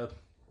make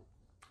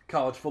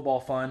college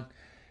football fun.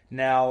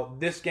 Now,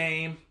 this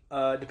game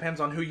depends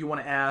on who you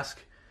want to ask.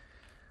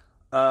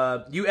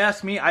 You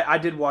asked me, I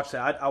did watch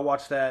that. I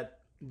watched that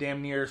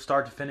damn near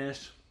start to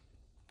finish.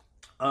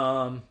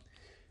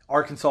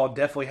 Arkansas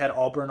definitely had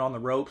Auburn on the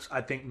ropes,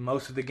 I think,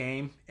 most of the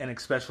game, and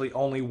especially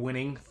only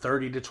winning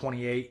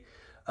 30-28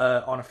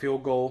 on a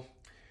field goal.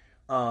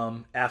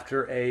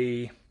 After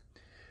a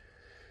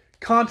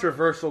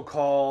controversial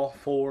call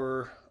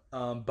for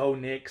Bo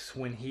Nix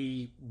when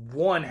he,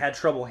 had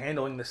trouble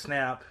handling the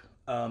snap,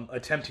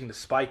 attempting to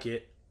spike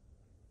it.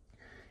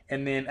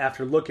 And then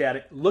after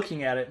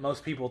looking at it,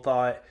 most people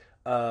thought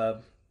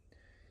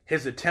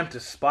his attempt to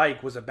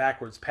spike was a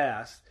backwards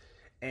pass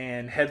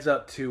and heads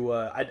up to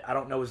I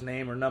don't know his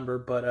name or number,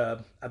 but I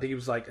think he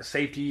was like a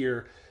safety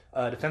or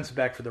defensive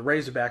back for the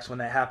Razorbacks when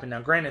that happened. Now,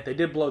 granted, they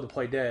did blow the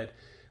play dead,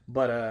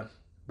 but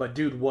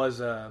dude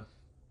was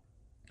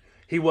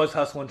he was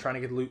hustling, trying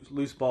to get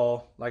loose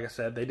ball. Like I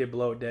said, they did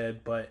blow it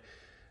dead, but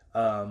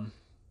I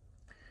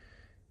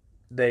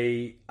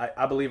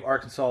believe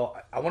Arkansas.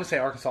 I want to say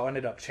Arkansas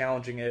ended up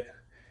challenging it,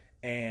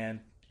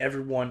 and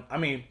everyone. I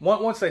mean,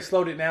 once they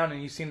slowed it down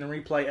and you seen the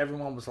replay,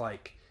 everyone was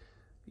like,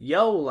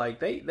 "Yo, like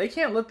they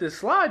can't let this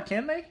slide,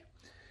 can they?"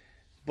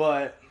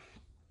 But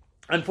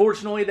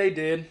unfortunately, they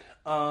did.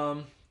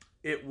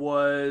 It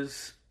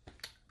was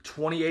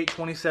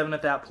 28-27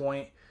 at that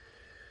point.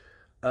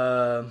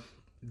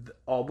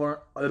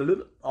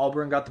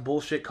 Auburn got the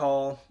bullshit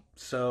call,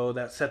 so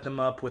that set them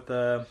up with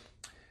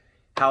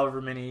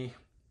however many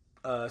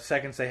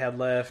seconds they had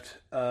left.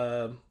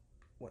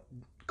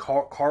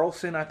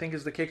 Carlson, I think,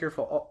 is the kicker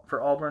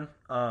for Auburn.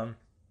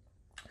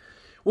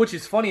 Which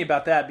is funny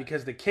about that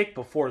because the kick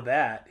before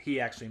that he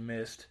actually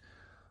missed.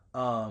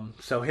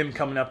 So him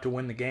coming up to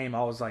win the game,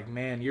 I was like,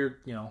 man, you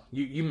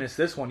missed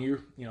this one. You're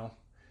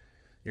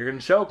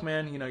gonna choke,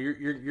 man.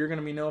 You're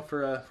gonna be known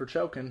for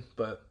choking.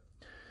 But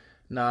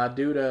nah,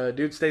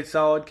 dude stayed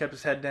solid, kept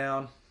his head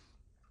down,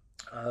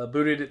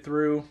 booted it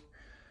through.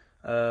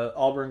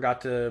 Auburn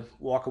got to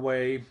walk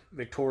away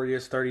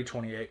victorious,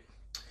 30-28.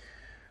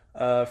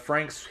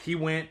 Franks, he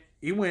went,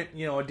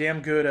 a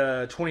damn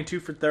good 22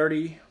 for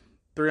 30,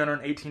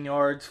 318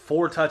 yards,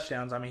 4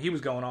 touchdowns. I mean, he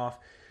was going off.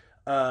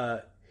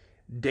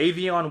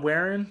 Davion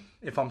Warren,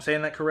 if I'm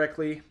saying that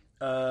correctly,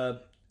 5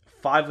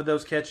 of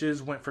those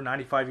catches went for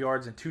 95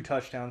 yards and 2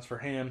 touchdowns for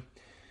him.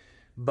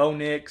 Bo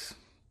Nix,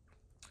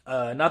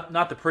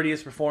 not the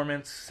prettiest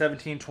performance,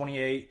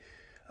 17-28,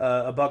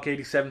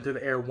 $187 through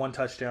the air, 1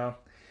 touchdown.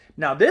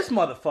 Now this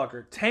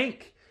motherfucker,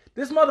 Tank,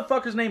 this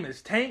motherfucker's name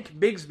is Tank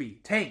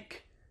Bigsby.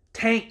 Tank.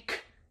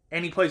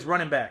 And he plays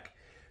running back.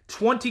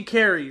 20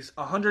 carries,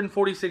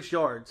 146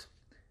 yards,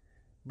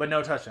 but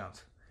no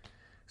touchdowns.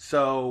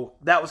 So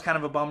that was kind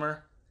of a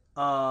bummer.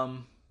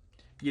 I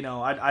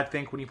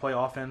think when you play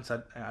offense,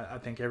 I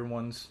think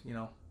everyone's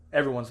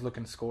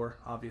looking to score,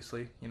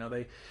 obviously.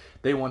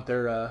 They want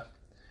their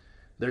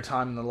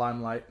time in the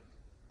limelight.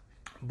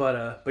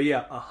 But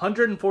yeah,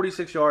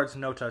 146 yards,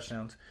 no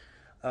touchdowns.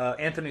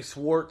 Anthony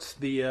Swartz,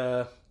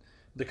 the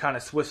kind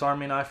of Swiss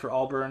Army knife for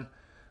Auburn,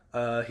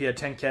 he had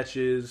 10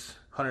 catches,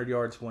 100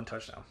 yards, 1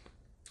 touchdown.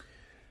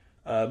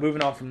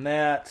 Moving on from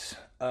that,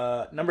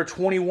 number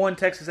 21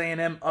 Texas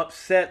A&M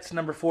upsets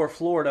number 4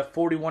 Florida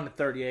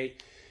 41-38,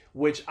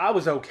 which I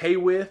was okay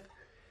with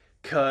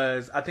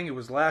because I think it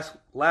was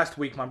last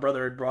week my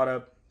brother had brought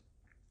up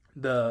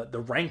the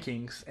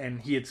rankings and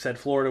he had said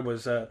Florida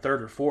was 3rd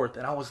or 4th,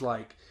 and I was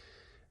like,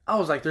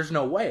 there's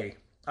no way.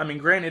 I mean,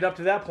 granted, up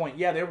to that point,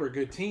 yeah, they were a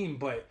good team,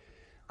 but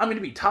I mean,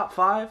 to be top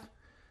 5,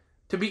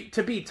 to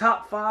be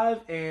top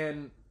 5,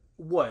 and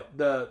what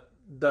the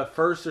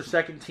first or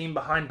second team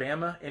behind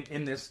Bama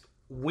in this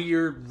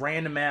weird,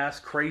 random ass,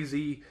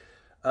 crazy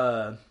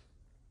kind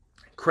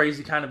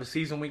of a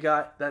season we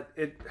got.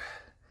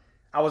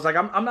 I was like,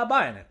 I'm not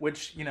buying it.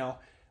 Which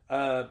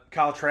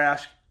Kyle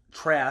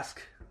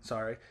Trask,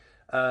 sorry.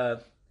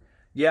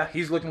 Yeah,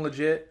 he's looking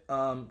legit.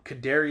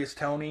 Kadarius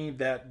Toney,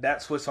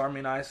 that Swiss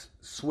Army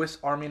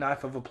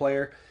knife of a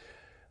player.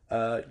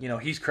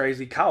 He's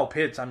crazy. Kyle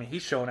Pitts, I mean,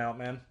 he's showing out,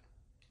 man.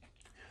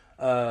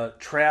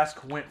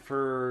 Trask went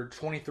for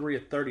 23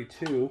 of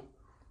 32,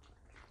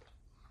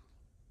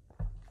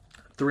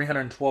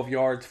 312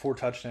 yards, 4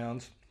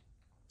 touchdowns.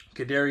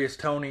 Kadarius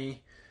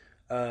Toney,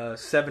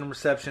 7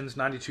 receptions,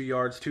 92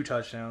 yards, 2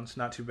 touchdowns.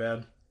 Not too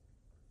bad.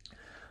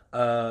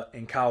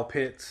 And Kyle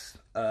Pitts,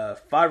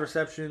 5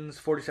 receptions,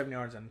 47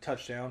 yards, and a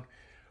touchdown.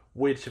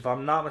 Which, if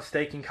I'm not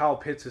mistaken, Kyle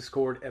Pitts has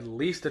scored at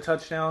least a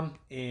touchdown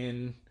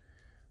in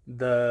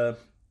the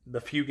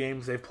few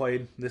games they've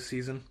played this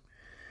season.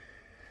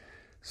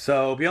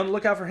 So be on the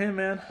lookout for him,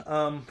 man.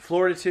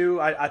 Florida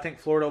too. I think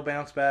Florida will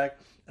bounce back.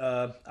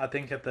 I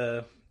think at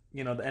the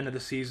the end of the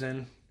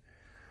season,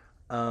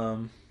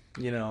 come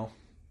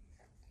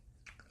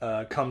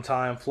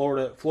time,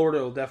 Florida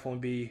will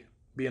definitely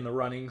be in the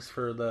runnings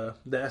for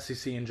the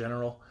SEC in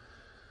general.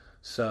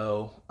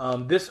 So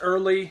this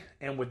early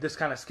and with this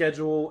kind of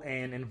schedule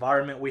and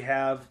environment we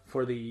have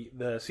for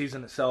the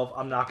season itself,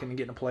 I'm not going to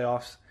get in the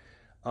playoffs.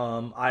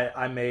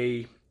 I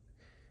may.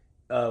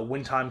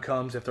 When time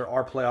comes, if there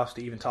are playoffs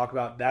to even talk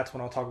about, that's when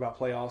I'll talk about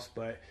playoffs.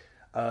 But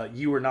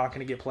you are not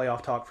going to get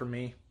playoff talk from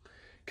me,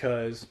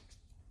 because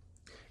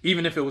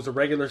even if it was a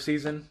regular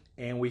season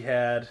and we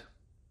had,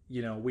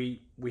 we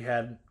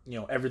had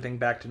everything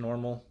back to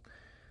normal,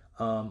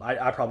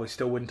 I probably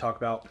still wouldn't talk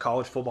about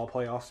college football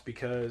playoffs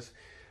because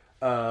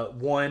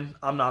one,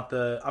 I'm not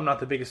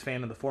the biggest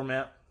fan of the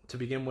format to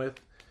begin with.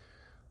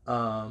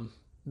 The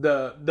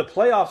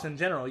playoffs in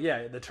general,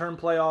 yeah, the term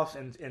playoffs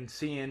and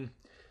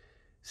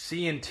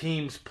seeing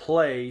teams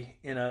play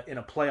in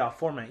a playoff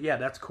format, yeah,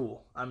 that's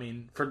cool. I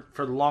mean, for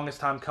the longest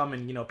time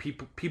coming,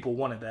 people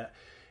wanted that,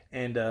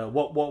 And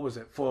what was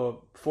it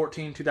for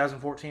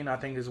 2014? I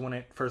think is when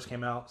it first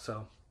came out.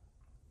 So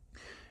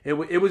it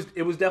was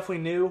definitely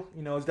new.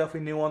 You know, it was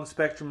definitely new on the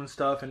spectrum and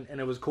stuff, and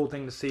it was a cool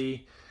thing to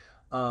see.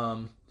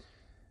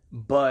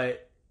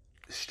 But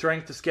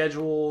strength of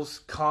schedules,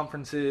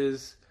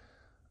 conferences,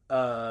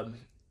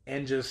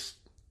 and just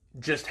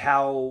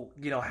how,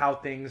 you know, how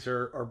things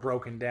are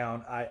broken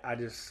down. I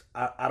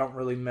don't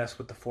really mess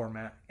with the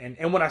format.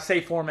 And when I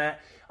say format,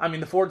 I mean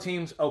the 4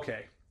 teams.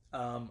 Okay,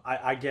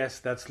 I guess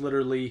that's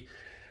literally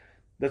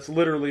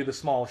the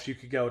smallest you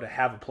could go to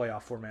have a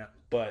playoff format.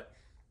 But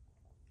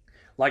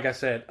like I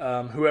said,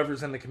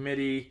 whoever's in the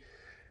committee,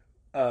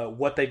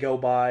 what they go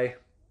by.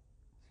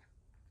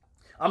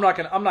 I'm not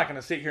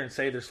gonna sit here and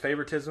say there's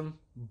favoritism,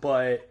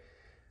 but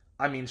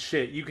I mean,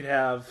 shit, you could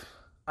have.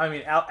 I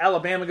mean,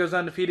 Alabama goes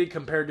undefeated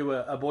compared to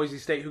a Boise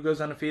State who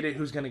goes undefeated.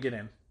 Who's gonna get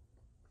in?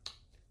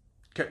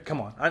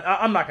 Come on,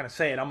 I'm not gonna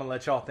say it. I'm gonna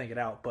let y'all think it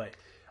out. But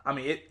I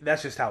mean,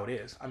 that's just how it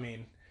is. I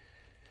mean,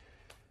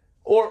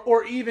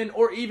 or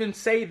even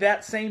say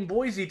that same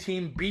Boise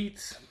team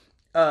beats.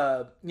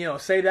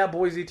 Say that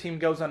Boise team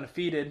goes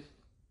undefeated,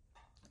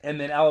 and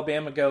then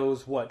Alabama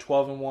goes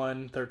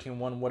 12-1,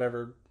 13-1,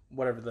 whatever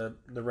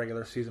the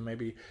regular season may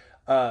be.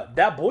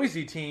 That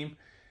Boise team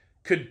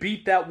could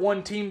beat that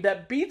one team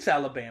that beats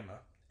Alabama,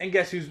 and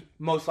guess who's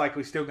most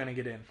likely still going to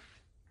get in?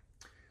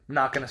 I'm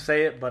not going to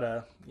say it, but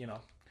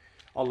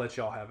I'll let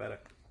y'all have at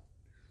it.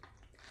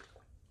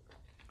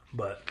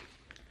 But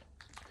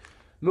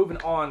moving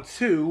on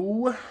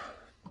to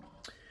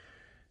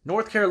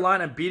North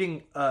Carolina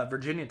beating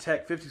Virginia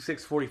Tech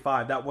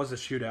 56-45. That was a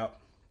shootout.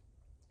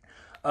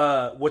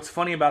 What's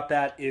funny about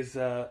that is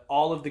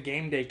all of the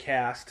game day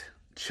cast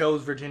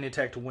chose Virginia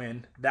Tech to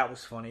win. That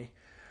was funny.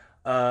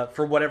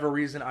 For whatever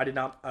reason, I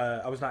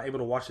was not able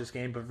to watch this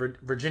game, but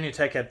Virginia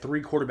Tech had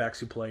 3 quarterbacks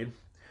who played.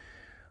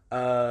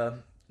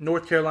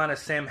 North Carolina,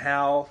 Sam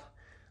Howell,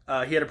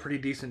 he had a pretty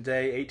decent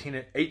day.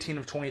 18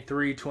 of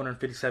 23,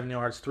 257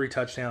 yards, 3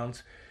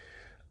 touchdowns.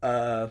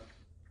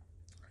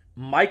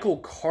 Michael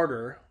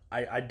Carter,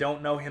 I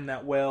don't know him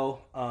that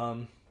well.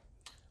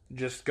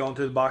 Just going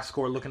through the box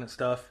score, looking at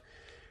stuff.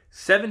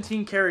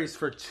 17 carries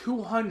for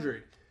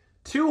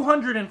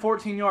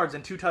 214 yards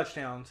and 2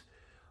 touchdowns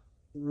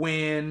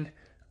when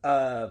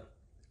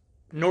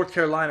North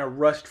Carolina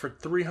rushed for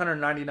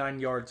 399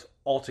 yards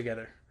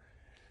altogether.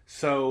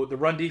 So the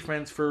run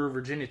defense for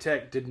Virginia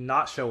Tech did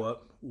not show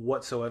up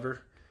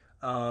whatsoever.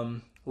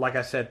 Like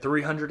I said,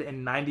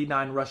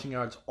 399 rushing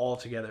yards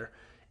altogether.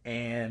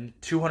 And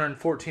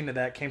 214 of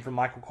that came from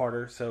Michael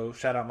Carter. So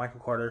shout out Michael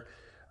Carter.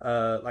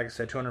 Like I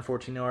said,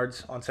 214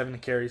 yards on 70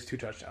 carries, 2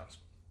 touchdowns.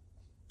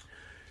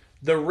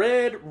 The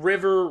Red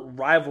River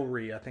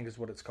Rivalry, I think is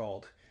what it's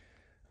called.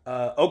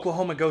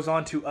 Oklahoma goes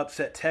on to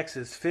upset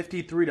Texas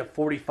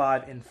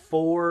 53-45 in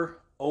 4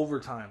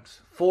 overtimes.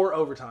 4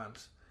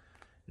 overtimes.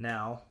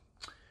 Now,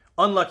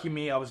 unlucky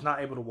me, I was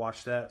not able to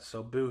watch that,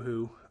 so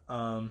boo-hoo.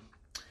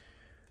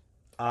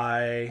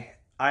 I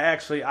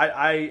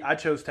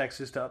chose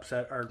Texas to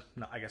upset, or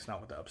no, I guess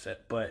not with the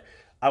upset, but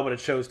I would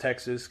have chose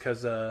Texas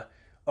because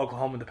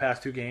Oklahoma the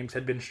past 2 games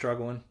had been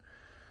struggling.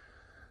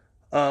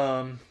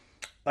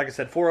 Like I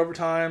said, 4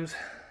 overtimes.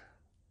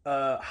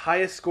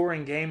 Highest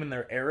scoring game in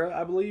their era,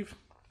 I believe.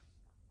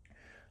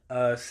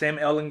 Sam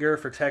Ehlinger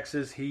for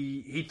Texas,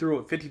 he threw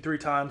it 53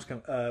 times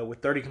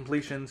with 30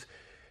 completions,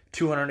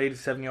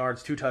 287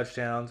 yards, 2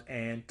 touchdowns,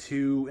 and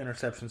 2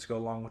 interceptions to go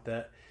along with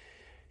that.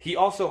 He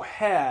also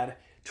had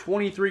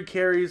 23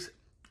 carries,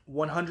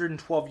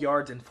 112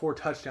 yards, and 4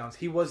 touchdowns.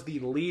 He was the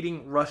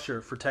leading rusher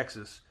for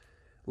Texas.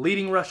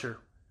 Leading rusher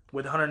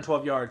with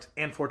 112 yards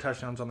and 4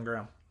 touchdowns on the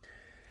ground.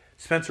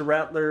 Spencer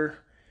Rattler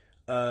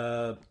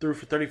threw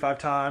for 35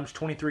 times,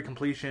 23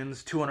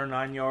 completions,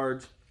 209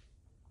 yards,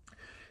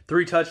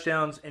 3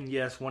 touchdowns, and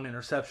yes, 1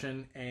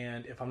 interception.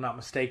 And if I'm not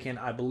mistaken,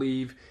 I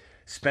believe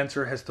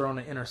Spencer has thrown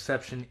at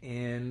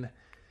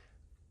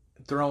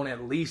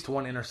least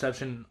 1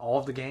 interception in all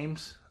of the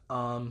games.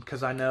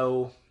 Because I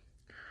know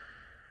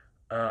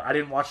I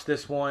didn't watch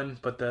this one,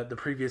 but the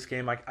previous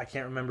game, I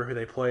can't remember who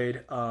they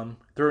played.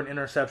 Threw an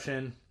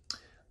interception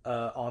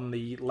on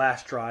the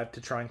last drive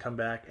to try and come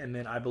back, and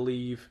then I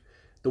believe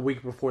the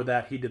week before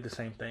that he did the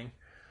same thing.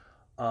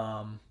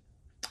 I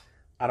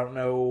don't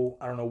know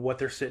what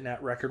they're sitting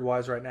at record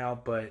wise right now,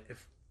 but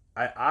if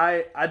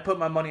I'd put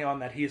my money on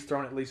that he has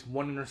thrown at least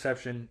 1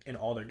 interception in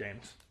all their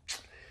games.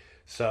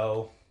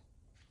 So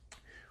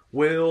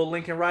will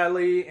Lincoln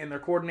Riley and their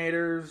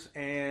coordinators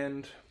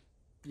and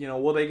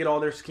will they get all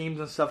their schemes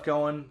and stuff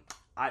going?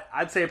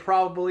 I'd say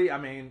probably. I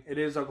mean, it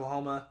is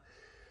Oklahoma,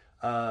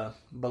 but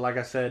like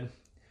I said,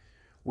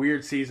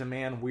 weird season,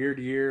 man. Weird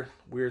year,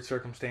 weird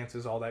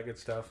circumstances, all that good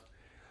stuff.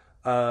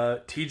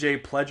 T.J.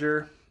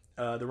 Pledger,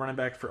 the running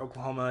back for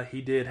Oklahoma,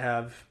 he did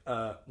have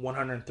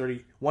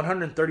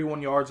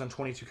 131 yards on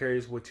 22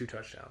 carries with 2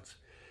 touchdowns.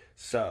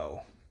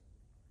 So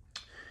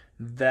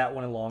that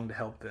went along to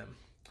help them.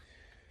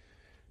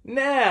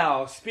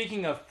 Now,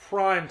 speaking of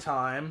prime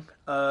time,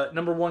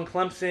 number 1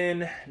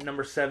 Clemson,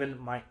 number 7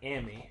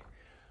 Miami,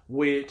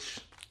 which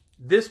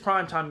this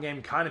primetime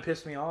game kind of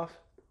pissed me off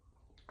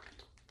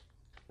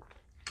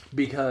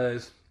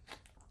because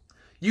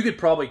you could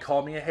probably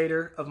call me a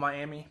hater of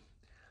Miami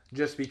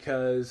just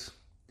because,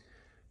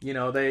 you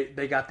know,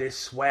 they got this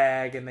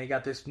swag and they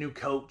got this new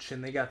coach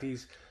and they got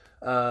these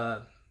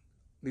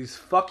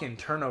fucking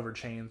turnover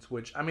chains,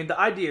 which, I mean, the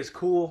idea is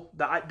cool.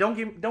 Don't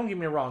get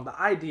me wrong. The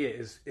idea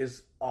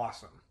is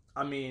awesome.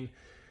 I mean,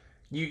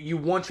 you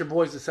want your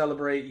boys to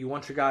celebrate. You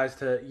want your guys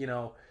to, you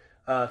know,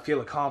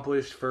 feel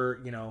accomplished for,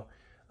 you know,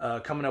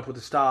 coming up with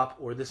a stop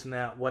or this and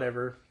that,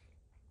 whatever,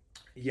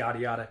 yada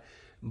yada.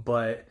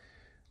 But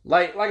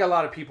like a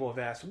lot of people have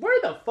asked, where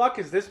the fuck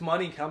is this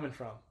money coming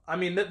from? I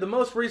mean, the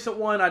most recent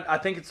one, I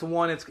think it's the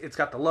one. It's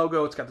got the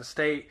logo, it's got the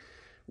state,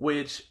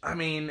 which, I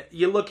mean,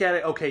 you look at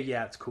it, okay,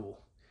 yeah, it's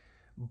cool,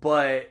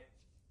 but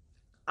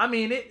I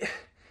mean, it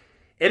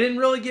didn't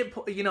really get,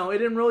 you know, it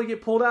didn't really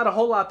get pulled out a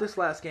whole lot this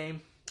last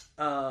game.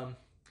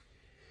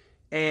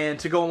 And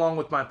to go along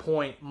with my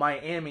point,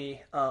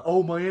 Miami,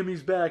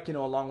 Miami's back, you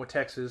know, along with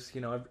Texas, you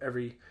know,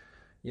 every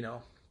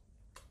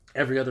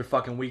other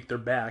fucking week they're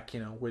back, you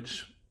know,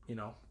 which, you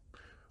know,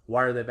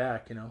 why are they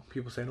back? You know,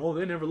 people saying, oh,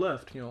 they never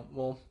left, you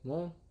know,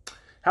 well,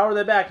 how are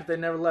they back if they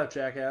never left,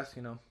 jackass?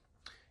 You know,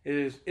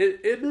 it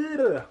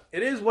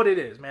is what it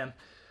is, man.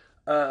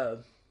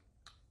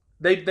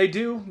 They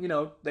do, you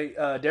know,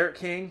 Derek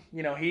King,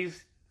 you know,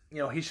 he's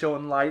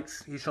showing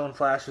lights, he's showing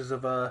flashes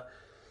of,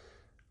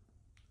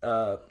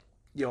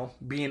 you know,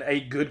 being a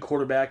good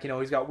quarterback. You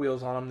know, he's got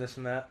wheels on him, this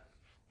and that.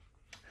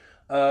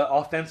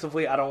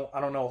 Offensively, I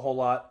don't know a whole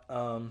lot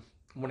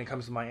when it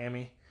comes to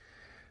Miami.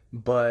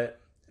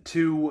 But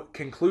to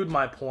conclude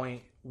my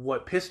point,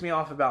 what pissed me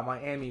off about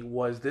Miami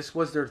was this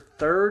was their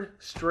third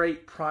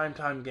straight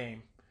primetime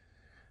game.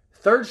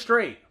 Third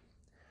straight.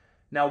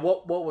 Now,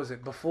 what was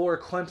it? Before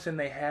Clemson,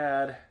 they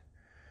had...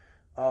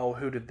 Oh,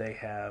 who did they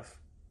have?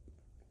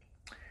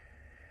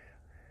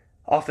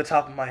 Off the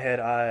top of my head,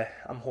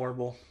 I'm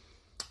horrible.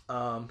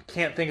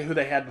 Can't think of who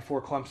they had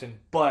before Clemson,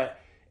 but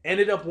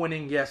ended up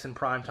winning, yes, in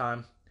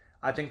primetime.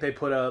 I think they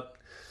put up,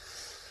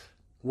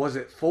 was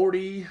it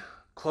 40,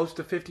 close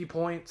to 50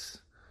 points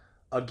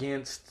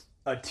against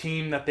a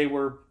team that they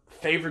were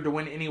favored to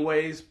win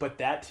anyways, but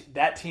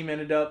that team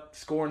ended up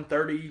scoring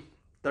 30,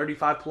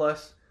 35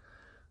 plus.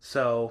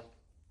 So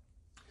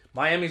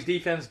Miami's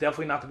defense,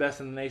 definitely not the best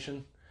in the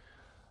nation.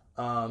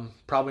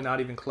 Probably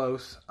not even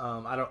close.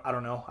 I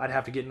don't know. I'd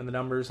have to get into the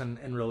numbers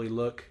and really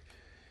look.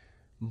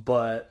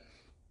 But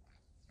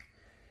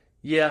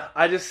yeah,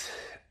 I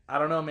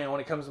don't know, man.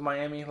 When it comes to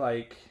Miami,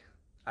 like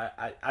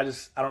I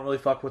don't really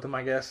fuck with them,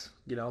 I guess.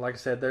 You know, like I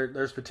said,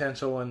 there's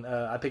potential, and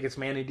I think it's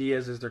Manny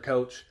Diaz is their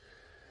coach.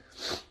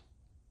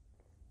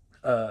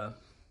 They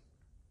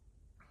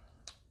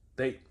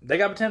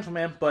got potential,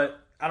 man, but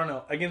I don't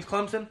know. Against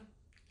Clemson,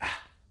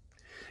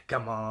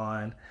 come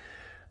on.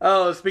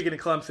 Oh, speaking of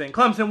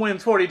Clemson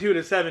wins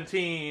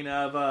 42-17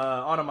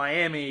 on a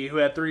Miami who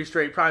had 3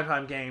 straight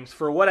primetime games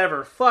for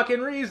whatever fucking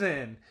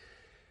reason.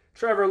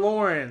 Trevor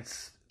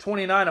Lawrence,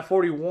 29 of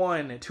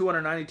 41,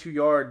 292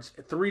 yards,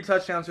 3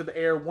 touchdowns through the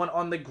air, 1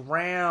 on the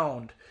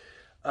ground.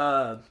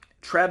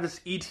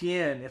 Travis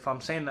Etienne, if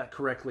I'm saying that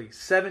correctly,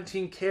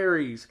 17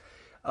 carries,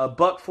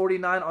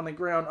 $149 on the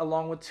ground,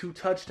 along with 2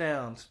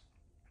 touchdowns.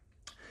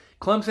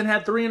 Clemson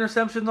had 3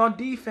 interceptions on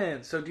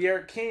defense. So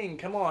Derek King,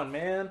 come on,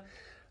 man.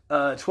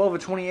 12 of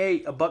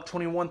 28,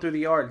 $121 through the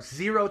yard,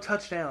 0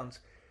 touchdowns.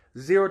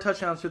 0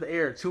 touchdowns through the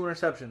air, 2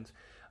 interceptions.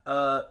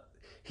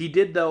 He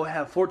did, though,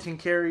 have 14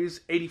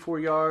 carries, 84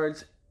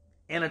 yards,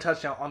 and a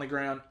touchdown on the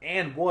ground,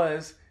 and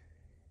was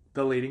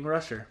the leading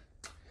rusher.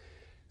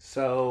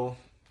 So,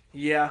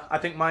 yeah, I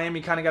think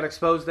Miami kind of got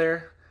exposed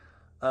there.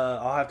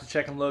 I'll have to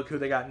check and look who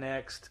they got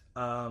next.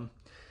 I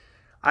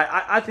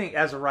think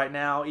as of right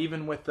now,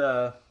 even with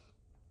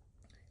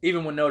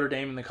Notre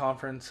Dame in the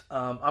conference,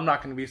 I'm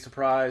not going to be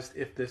surprised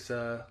if this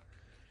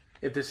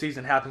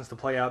season happens to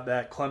play out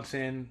that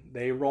Clemson,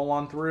 they roll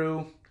on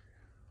through,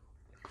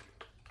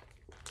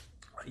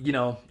 you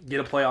know, get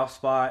a playoff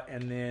spot,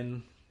 and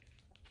then,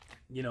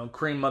 you know,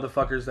 cream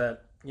motherfuckers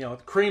that, you know,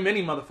 cream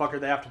any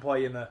motherfucker they have to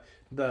play in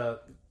the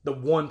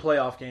one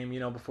playoff game, you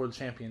know, before the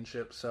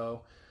championship.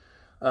 So,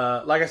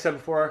 like I said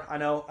before, I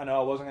know I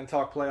wasn't going to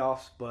talk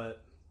playoffs,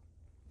 but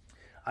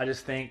I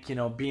just think, you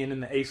know, being in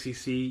the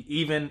ACC,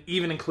 even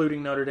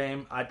including Notre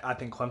Dame, I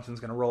think Clemson's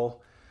going to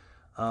roll.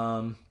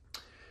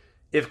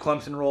 If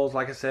Clemson rolls,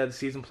 like I said, the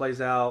season plays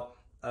out,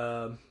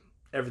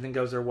 everything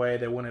goes their way,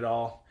 they win it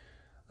all.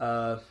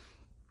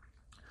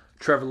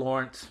 Trevor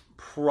Lawrence,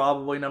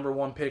 probably number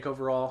 1 pick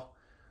overall.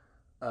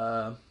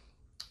 And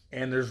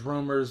there's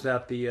rumors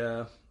that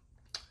the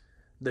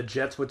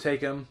Jets would take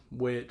him,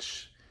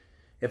 which,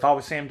 if I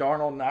was Sam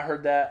Darnold and I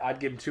heard that, I'd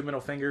give him 2 middle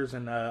fingers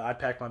and I'd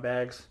pack my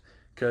bags.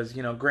 Because,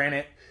 you know,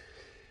 granted,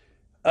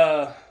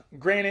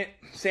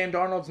 Sam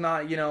Darnold's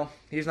not, you know,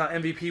 he's not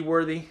MVP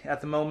worthy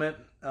at the moment.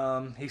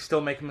 He's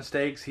still making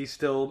mistakes. He's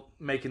still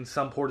making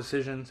some poor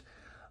decisions.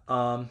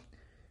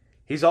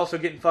 He's also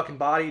getting fucking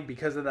bodied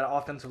because of that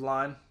offensive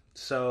line.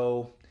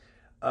 So,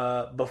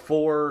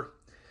 before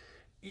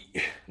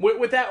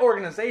with that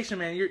organization,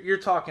 man, you're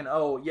talking.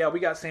 Oh yeah, we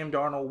got Sam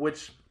Darnold,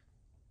 which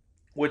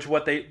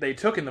what they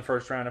took in the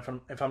first round,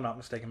 if I'm not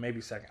mistaken,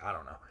 maybe second. I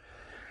don't know,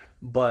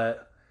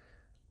 but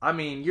I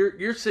mean,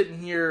 you're sitting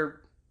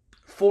here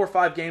 4 or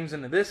 5 games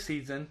into this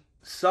season,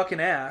 sucking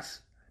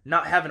ass,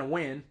 not having a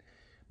win,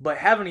 but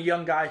having a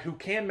young guy who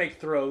can make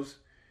throws,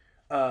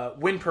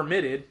 when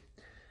permitted.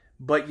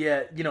 But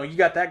yet, you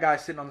got that guy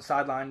sitting on the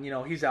sideline.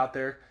 He's out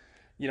there.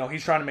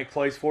 He's trying to make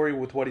plays for you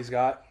with what he's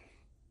got.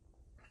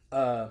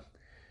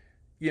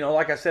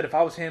 Like I said, if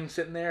I was him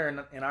sitting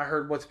there and I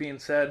heard what's being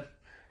said,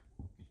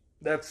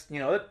 that's,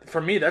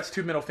 for me, that's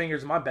 2 middle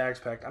fingers in my bag's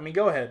packed. I mean,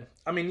 go ahead.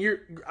 I mean,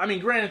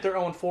 granted, they're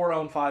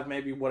 0-4, 0-5,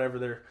 maybe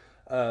whatever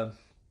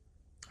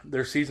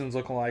their season's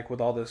looking like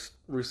with all this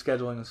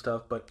rescheduling and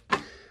stuff. But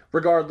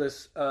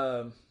regardless,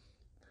 a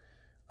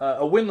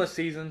winless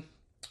season.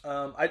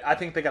 I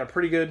think they got a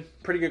pretty good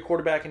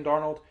quarterback in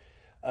Darnold.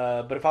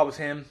 But if I was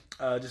him,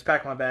 just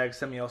pack my bags,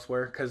 send me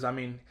elsewhere. Because I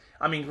mean,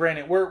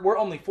 granted, we're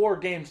only 4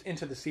 games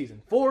into the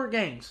season. 4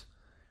 games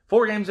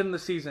into the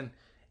season,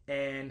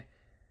 and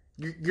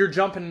you're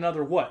jumping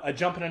another what? A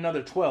jump in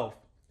another 12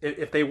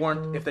 if they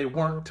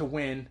weren't to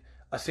win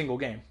a single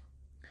game.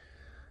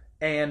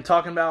 And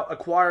talking about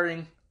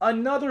acquiring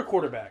another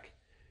quarterback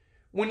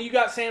when you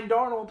got Sam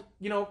Darnold,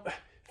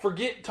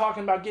 forget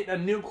talking about getting a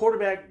new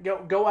quarterback.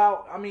 Go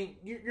out. I mean,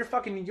 you're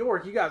fucking New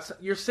York.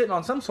 You're sitting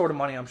on some sort of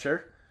money, I'm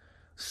sure.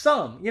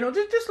 Some,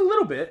 just a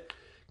little bit.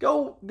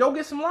 Go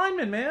get some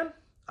linemen, man.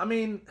 I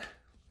mean,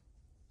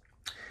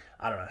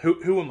 I don't know.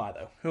 Who am I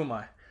though? Who am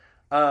I?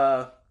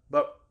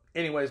 But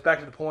anyways, back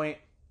to the point.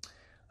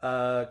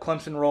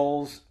 Clemson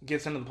rolls,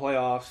 gets into the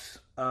playoffs.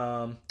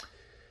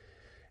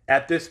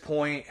 At this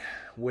point,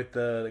 with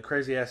the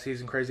crazy ass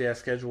season, crazy ass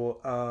schedule,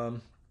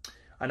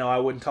 I know I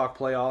wouldn't talk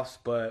playoffs,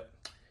 but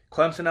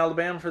Clemson,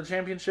 Alabama for the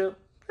championship,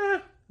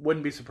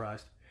 wouldn't be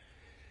surprised.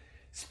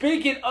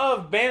 Speaking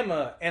of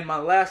Bama, and my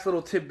last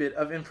little tidbit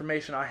of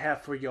information I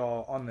have for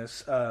y'all on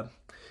this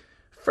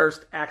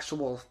first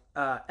actual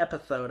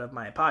episode of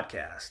my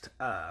podcast.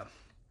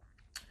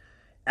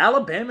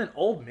 Alabama and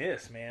Ole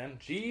Miss, man.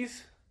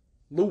 Jeez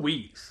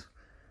Louise.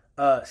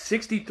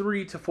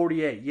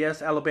 63-48.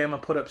 Yes, Alabama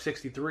put up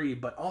 63,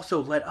 but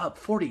also let up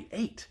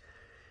 48.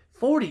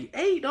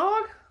 48,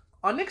 dog.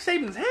 On Nick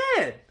Saban's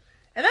head.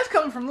 And that's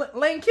coming from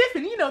Lane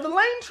Kiffin. The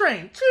Lane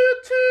train.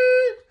 Toot,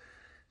 toot.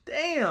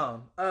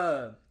 Damn.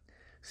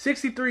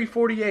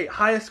 63-48.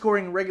 Highest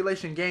scoring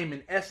regulation game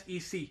in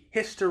SEC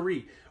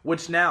history.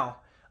 Which now,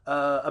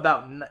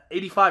 about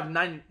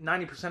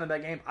 85-90% of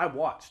that game I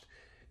watched.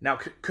 Now,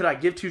 could I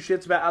give 2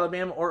 shits about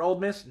Alabama or Ole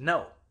Miss?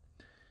 No.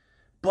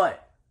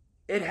 But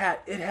it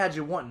had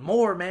you wanting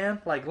more,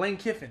 man. Like Lane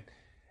Kiffin,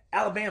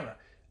 Alabama,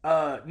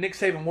 Nick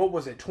Saban. What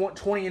was it?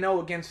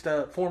 20-0 against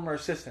former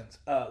assistants.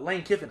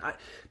 Lane Kiffin.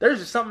 There's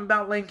just something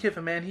about Lane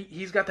Kiffin, man.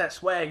 He's got that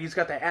swag. He's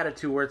got that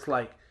attitude where it's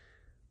like,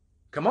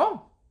 come on,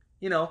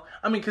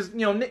 I mean, because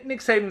Nick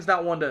Saban's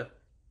not one to,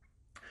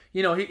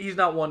 he's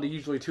not one to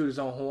usually toot his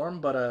own horn.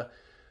 But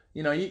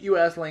you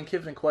ask Lane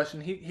Kiffin a question,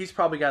 he's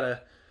probably got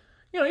a,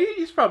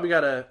 he's probably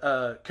got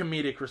a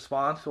comedic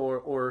response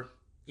or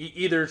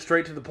either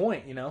straight to the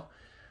point,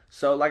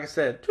 So, like I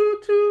said,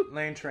 toot toot,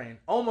 Lane train.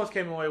 Almost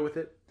came away with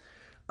it.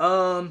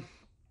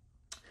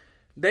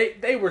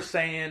 They were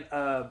saying,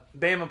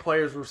 Bama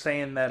players were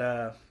saying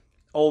that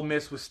Ole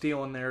Miss was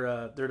stealing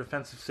their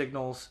defensive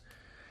signals,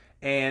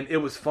 and it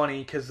was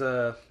funny because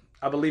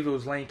I believe it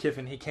was Lane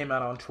Kiffin. He came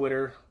out on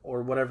Twitter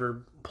or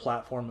whatever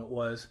platform it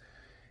was,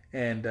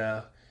 and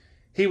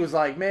he was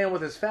like, "Man,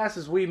 with as fast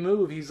as we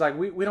move, he's like,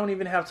 we don't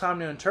even have time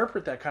to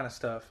interpret that kind of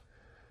stuff."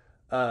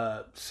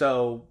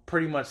 So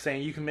pretty much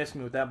saying you can miss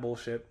me with that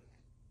bullshit.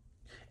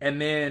 And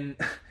then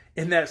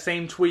in that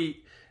same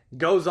tweet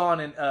goes on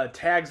and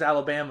tags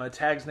Alabama,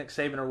 tags Nick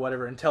Saban or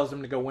whatever, and tells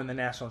him to go win the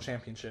national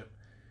championship.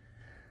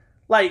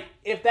 Like,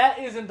 if that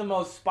isn't the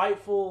most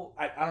spiteful,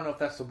 I don't know if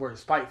that's the word,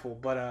 spiteful,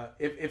 but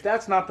if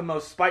that's not the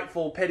most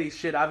spiteful, petty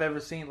shit I've ever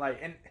seen, like,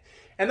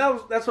 and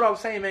that's what I was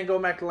saying, man.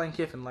 Going back to Lane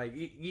Kiffin, like,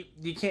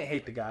 you can't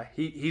hate the guy.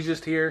 He's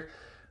just here,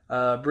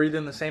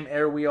 breathing the same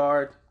air we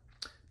are,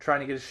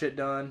 trying to get his shit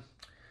done.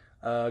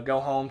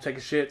 Go home, take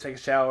a shit, take a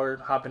shower,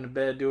 hop into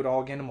bed, do it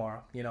all again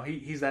tomorrow.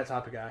 He's that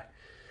type of guy.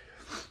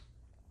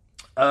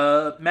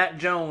 Mac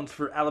Jones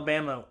for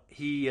Alabama.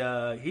 He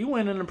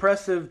went an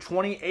impressive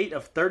 28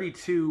 of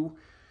 32,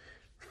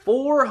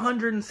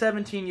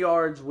 417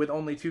 yards with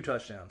only 2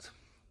 touchdowns.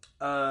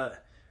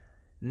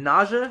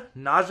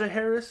 Najee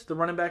Harris, the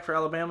running back for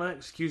Alabama.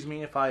 Excuse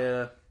me if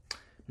I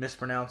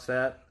mispronounced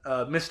that.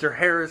 Mr.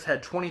 Harris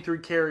had 23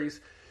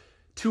 carries,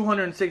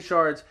 206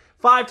 yards,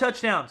 5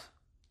 touchdowns.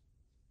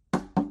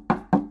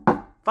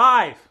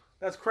 5.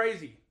 That's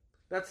crazy.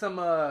 That's some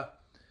playing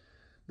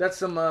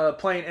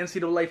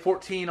NCAA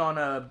 14 on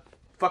a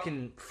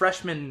fucking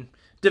freshman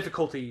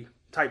difficulty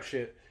type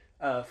shit.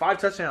 5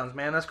 touchdowns,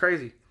 man. That's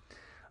crazy.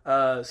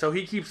 So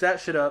he keeps that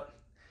shit up.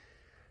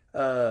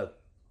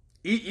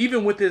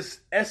 Even with this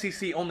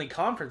SEC only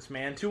conference,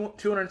 man,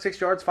 206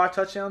 yards, 5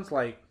 touchdowns.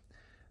 Like,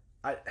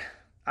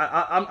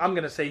 I'm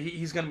gonna say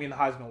he's gonna be in the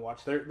Heisman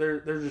watch.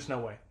 There's just no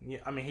way.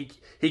 I mean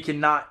he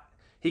cannot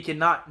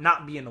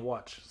not be in the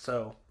watch.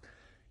 So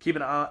keep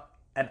an eye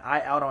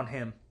out on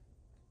him.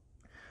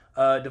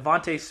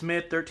 Devontae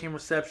Smith, 13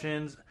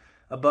 receptions,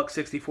 a buck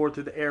 64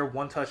 through the air,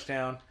 1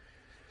 touchdown.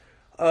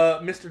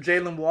 Mr.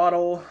 Jalen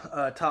Waddle,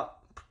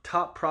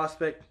 top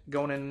prospect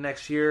going into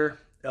next year.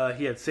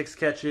 He had 6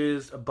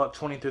 catches, a buck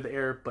 20 through the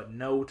air, but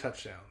no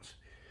touchdowns.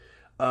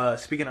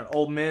 Speaking of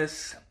Ole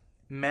Miss,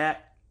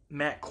 Matt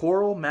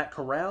Corral, I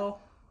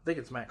think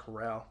it's Matt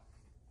Corral.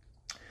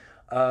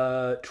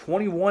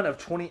 21 of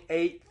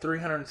 28,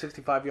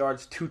 365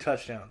 yards, 2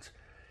 touchdowns.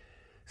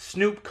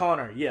 Snoop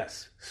Connor,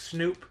 yes,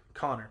 Snoop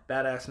Connor,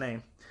 badass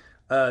name.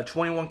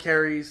 21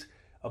 carries,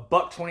 a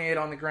buck 28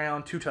 on the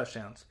ground, 2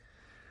 touchdowns.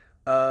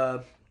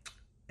 And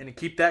to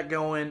keep that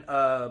going,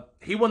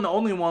 he wasn't the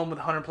only one with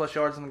 100 plus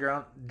yards on the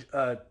ground.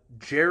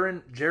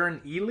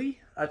 Jaron Ely,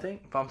 I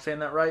think, if I'm saying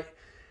that right.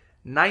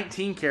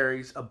 19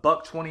 carries, a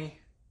buck 20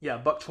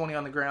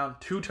 on the ground,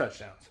 2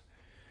 touchdowns.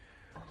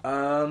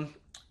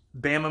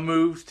 Bama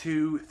moves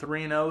to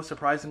 3-0,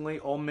 surprisingly.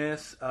 Ole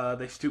Miss,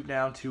 they stooped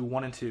down to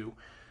 1-2.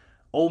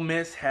 Ole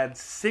Miss had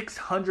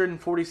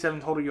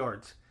 647 total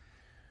yards,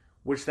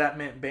 which that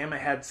meant Bama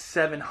had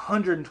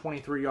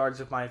 723 yards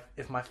if my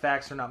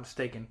facts are not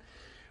mistaken,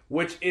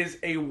 which is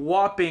a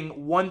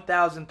whopping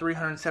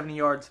 1,370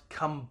 yards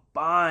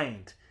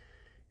combined.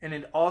 And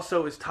it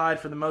also is tied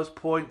for the most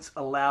points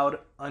allowed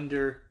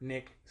under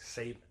Nick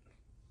Saban.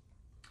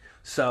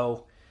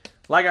 So,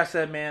 like I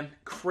said, man,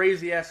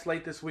 crazy ass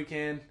slate this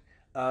weekend.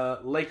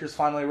 Lakers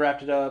finally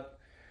wrapped it up.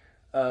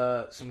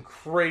 Some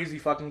crazy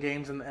fucking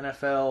games in the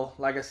NFL.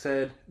 Like I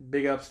said,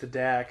 big ups to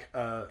Dak.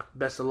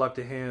 Best of luck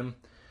to him.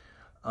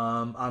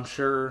 I'm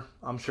sure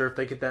if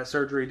they get that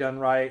surgery done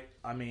right,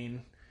 I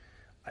mean,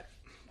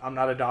 I'm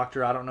not a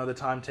doctor. I don't know the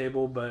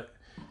timetable, but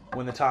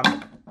when the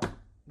time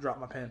drop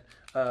my pen.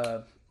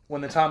 When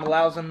the time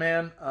allows him,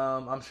 man,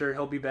 I'm sure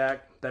he'll be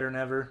back better than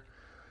ever.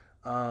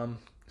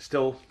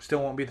 Still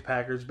won't beat the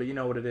Packers, but you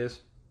know what it is.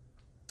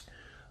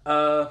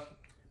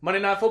 Monday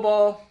Night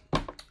Football,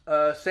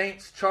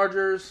 Saints,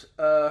 Chargers.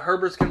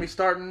 Herbert's gonna be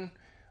starting.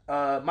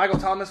 Michael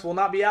Thomas will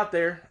not be out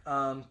there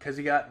because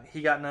he got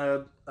in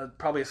a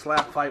probably a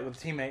slap fight with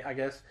a teammate, I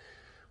guess.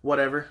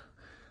 Whatever.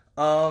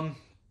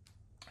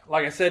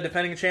 Like I said,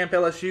 defending champ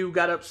LSU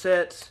got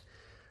upset.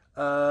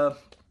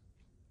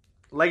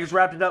 Lakers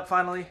wrapped it up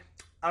finally.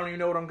 I don't even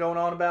know what I'm going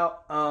on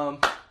about.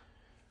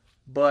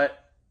 But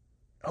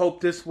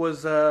hope this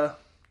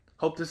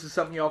is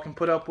something y'all can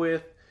put up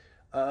with.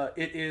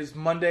 It is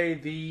Monday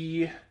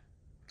the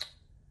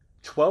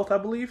 12th, I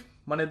believe.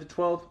 Monday the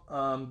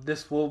 12th.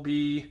 This will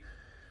be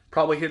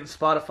probably hitting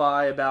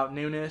Spotify about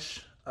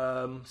noonish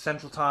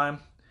Central Time.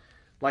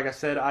 Like I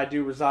said, I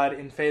do reside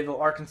in Fayetteville,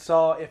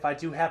 Arkansas. If I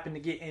do happen to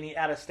get any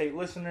out-of-state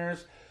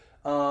listeners,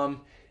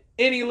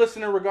 any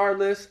listener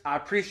regardless, I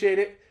appreciate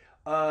it.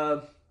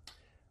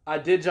 I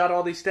did jot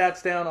all these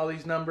stats down, all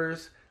these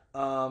numbers.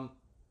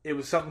 It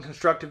was something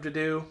constructive to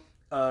do.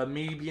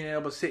 Me being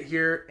able to sit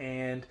here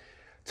and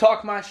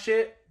talk my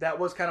shit, that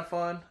was kind of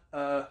fun.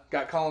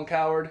 Got Colin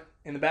Coward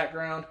in the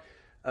background.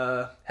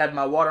 Had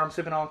my water I'm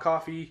sipping on,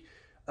 coffee.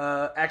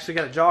 Actually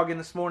got a jog in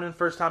this morning,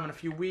 first time in a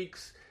few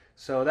weeks.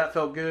 So that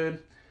felt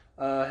good.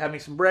 Had me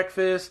some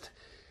breakfast.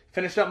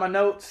 Finished up my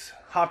notes.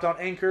 Hopped on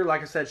Anchor.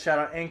 Like I said, shout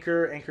out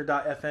Anchor.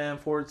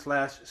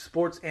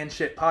 Anchor.fm/sports and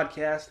shit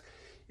podcast.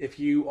 If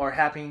you are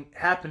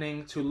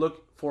happening to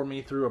look for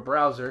me through a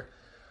browser.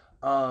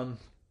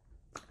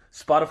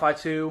 Spotify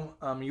too.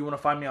 You want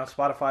to find me on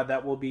Spotify,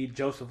 that will be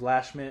Joseph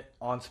Lashmet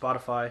on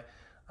Spotify.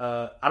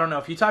 I don't know,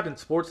 if you type in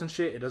sports and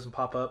shit, it doesn't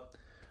pop up.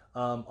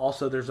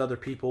 Also, there's other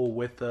people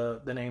with the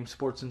name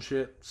sports and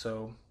shit,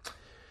 so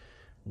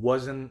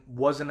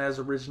wasn't as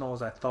original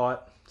as I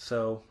thought.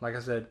 So, like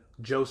I said,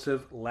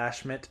 Joseph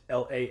Lashmet,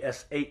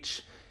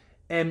 Lashmett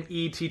on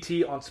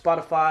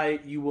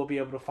Spotify. You will be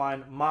able to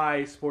find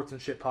my sports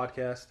and shit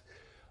podcast.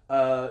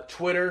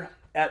 Twitter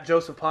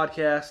 @Joseph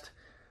Podcast.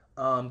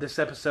 This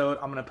episode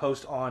I'm going to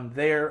post on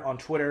there on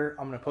Twitter.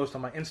 I'm going to post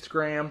on my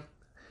Instagram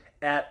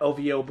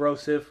 @OVO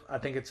Broseph. I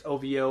think it's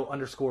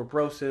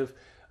OVO_Broseph.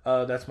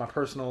 That's my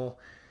personal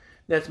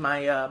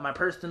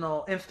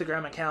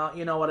Instagram account.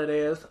 You know what it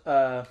is.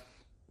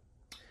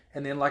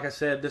 And then, like I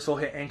said, this will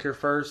hit Anchor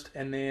first,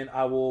 and then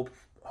I will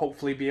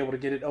hopefully be able to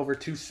get it over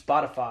to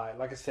Spotify.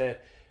 Like I said,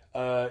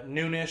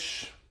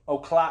 noonish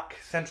o'clock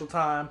Central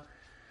Time.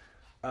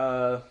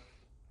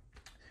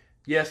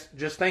 Yes,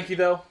 just thank you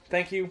though.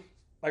 Thank you.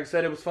 Like I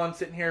said, it was fun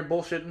sitting here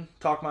bullshitting,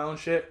 talk my own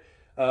shit.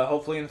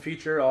 Hopefully in the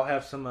future I'll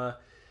have some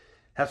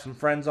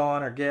friends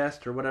on or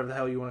guests or whatever the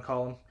hell you want to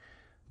call them.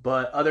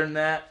 But other than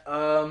that,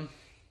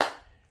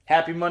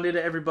 happy Monday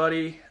to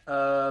everybody.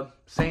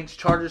 Saints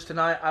Chargers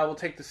tonight. I will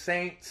take the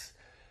Saints.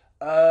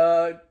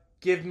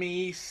 Give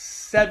me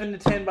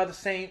 7-10 by the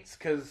Saints,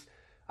 because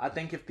I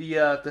think if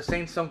the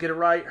Saints don't get it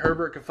right,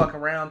 Herbert could fuck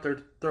around,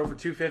 throw for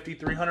 250,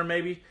 300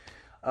 maybe.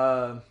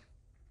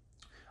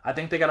 I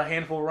think they got a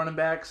handful of running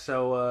backs,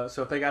 so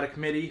if they got a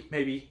committee,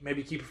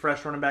 maybe keep a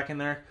fresh running back in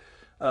there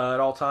at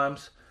all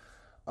times.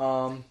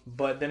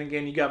 But then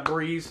again, you got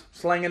Breeze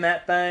slinging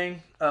that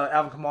thing.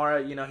 Alvin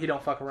Kamara, he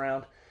don't fuck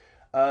around.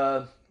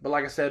 But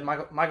like I said,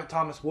 Michael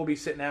Thomas will be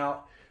sitting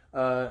out.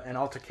 An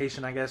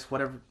altercation, I guess,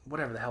 whatever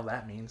the hell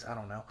that means. I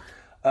don't know.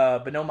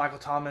 But no Michael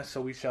Thomas,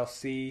 so we shall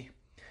see.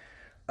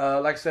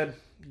 Like I said,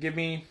 give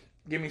me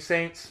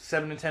Saints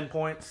 7 to 10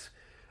 points.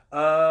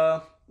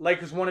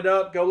 Lakers won it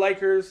up. Go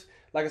Lakers.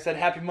 Like I said,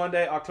 happy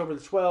Monday, October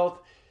the 12th.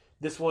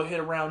 This will hit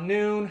around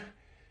noon.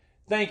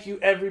 Thank you,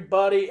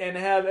 everybody, and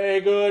have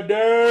a good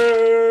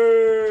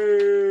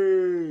day.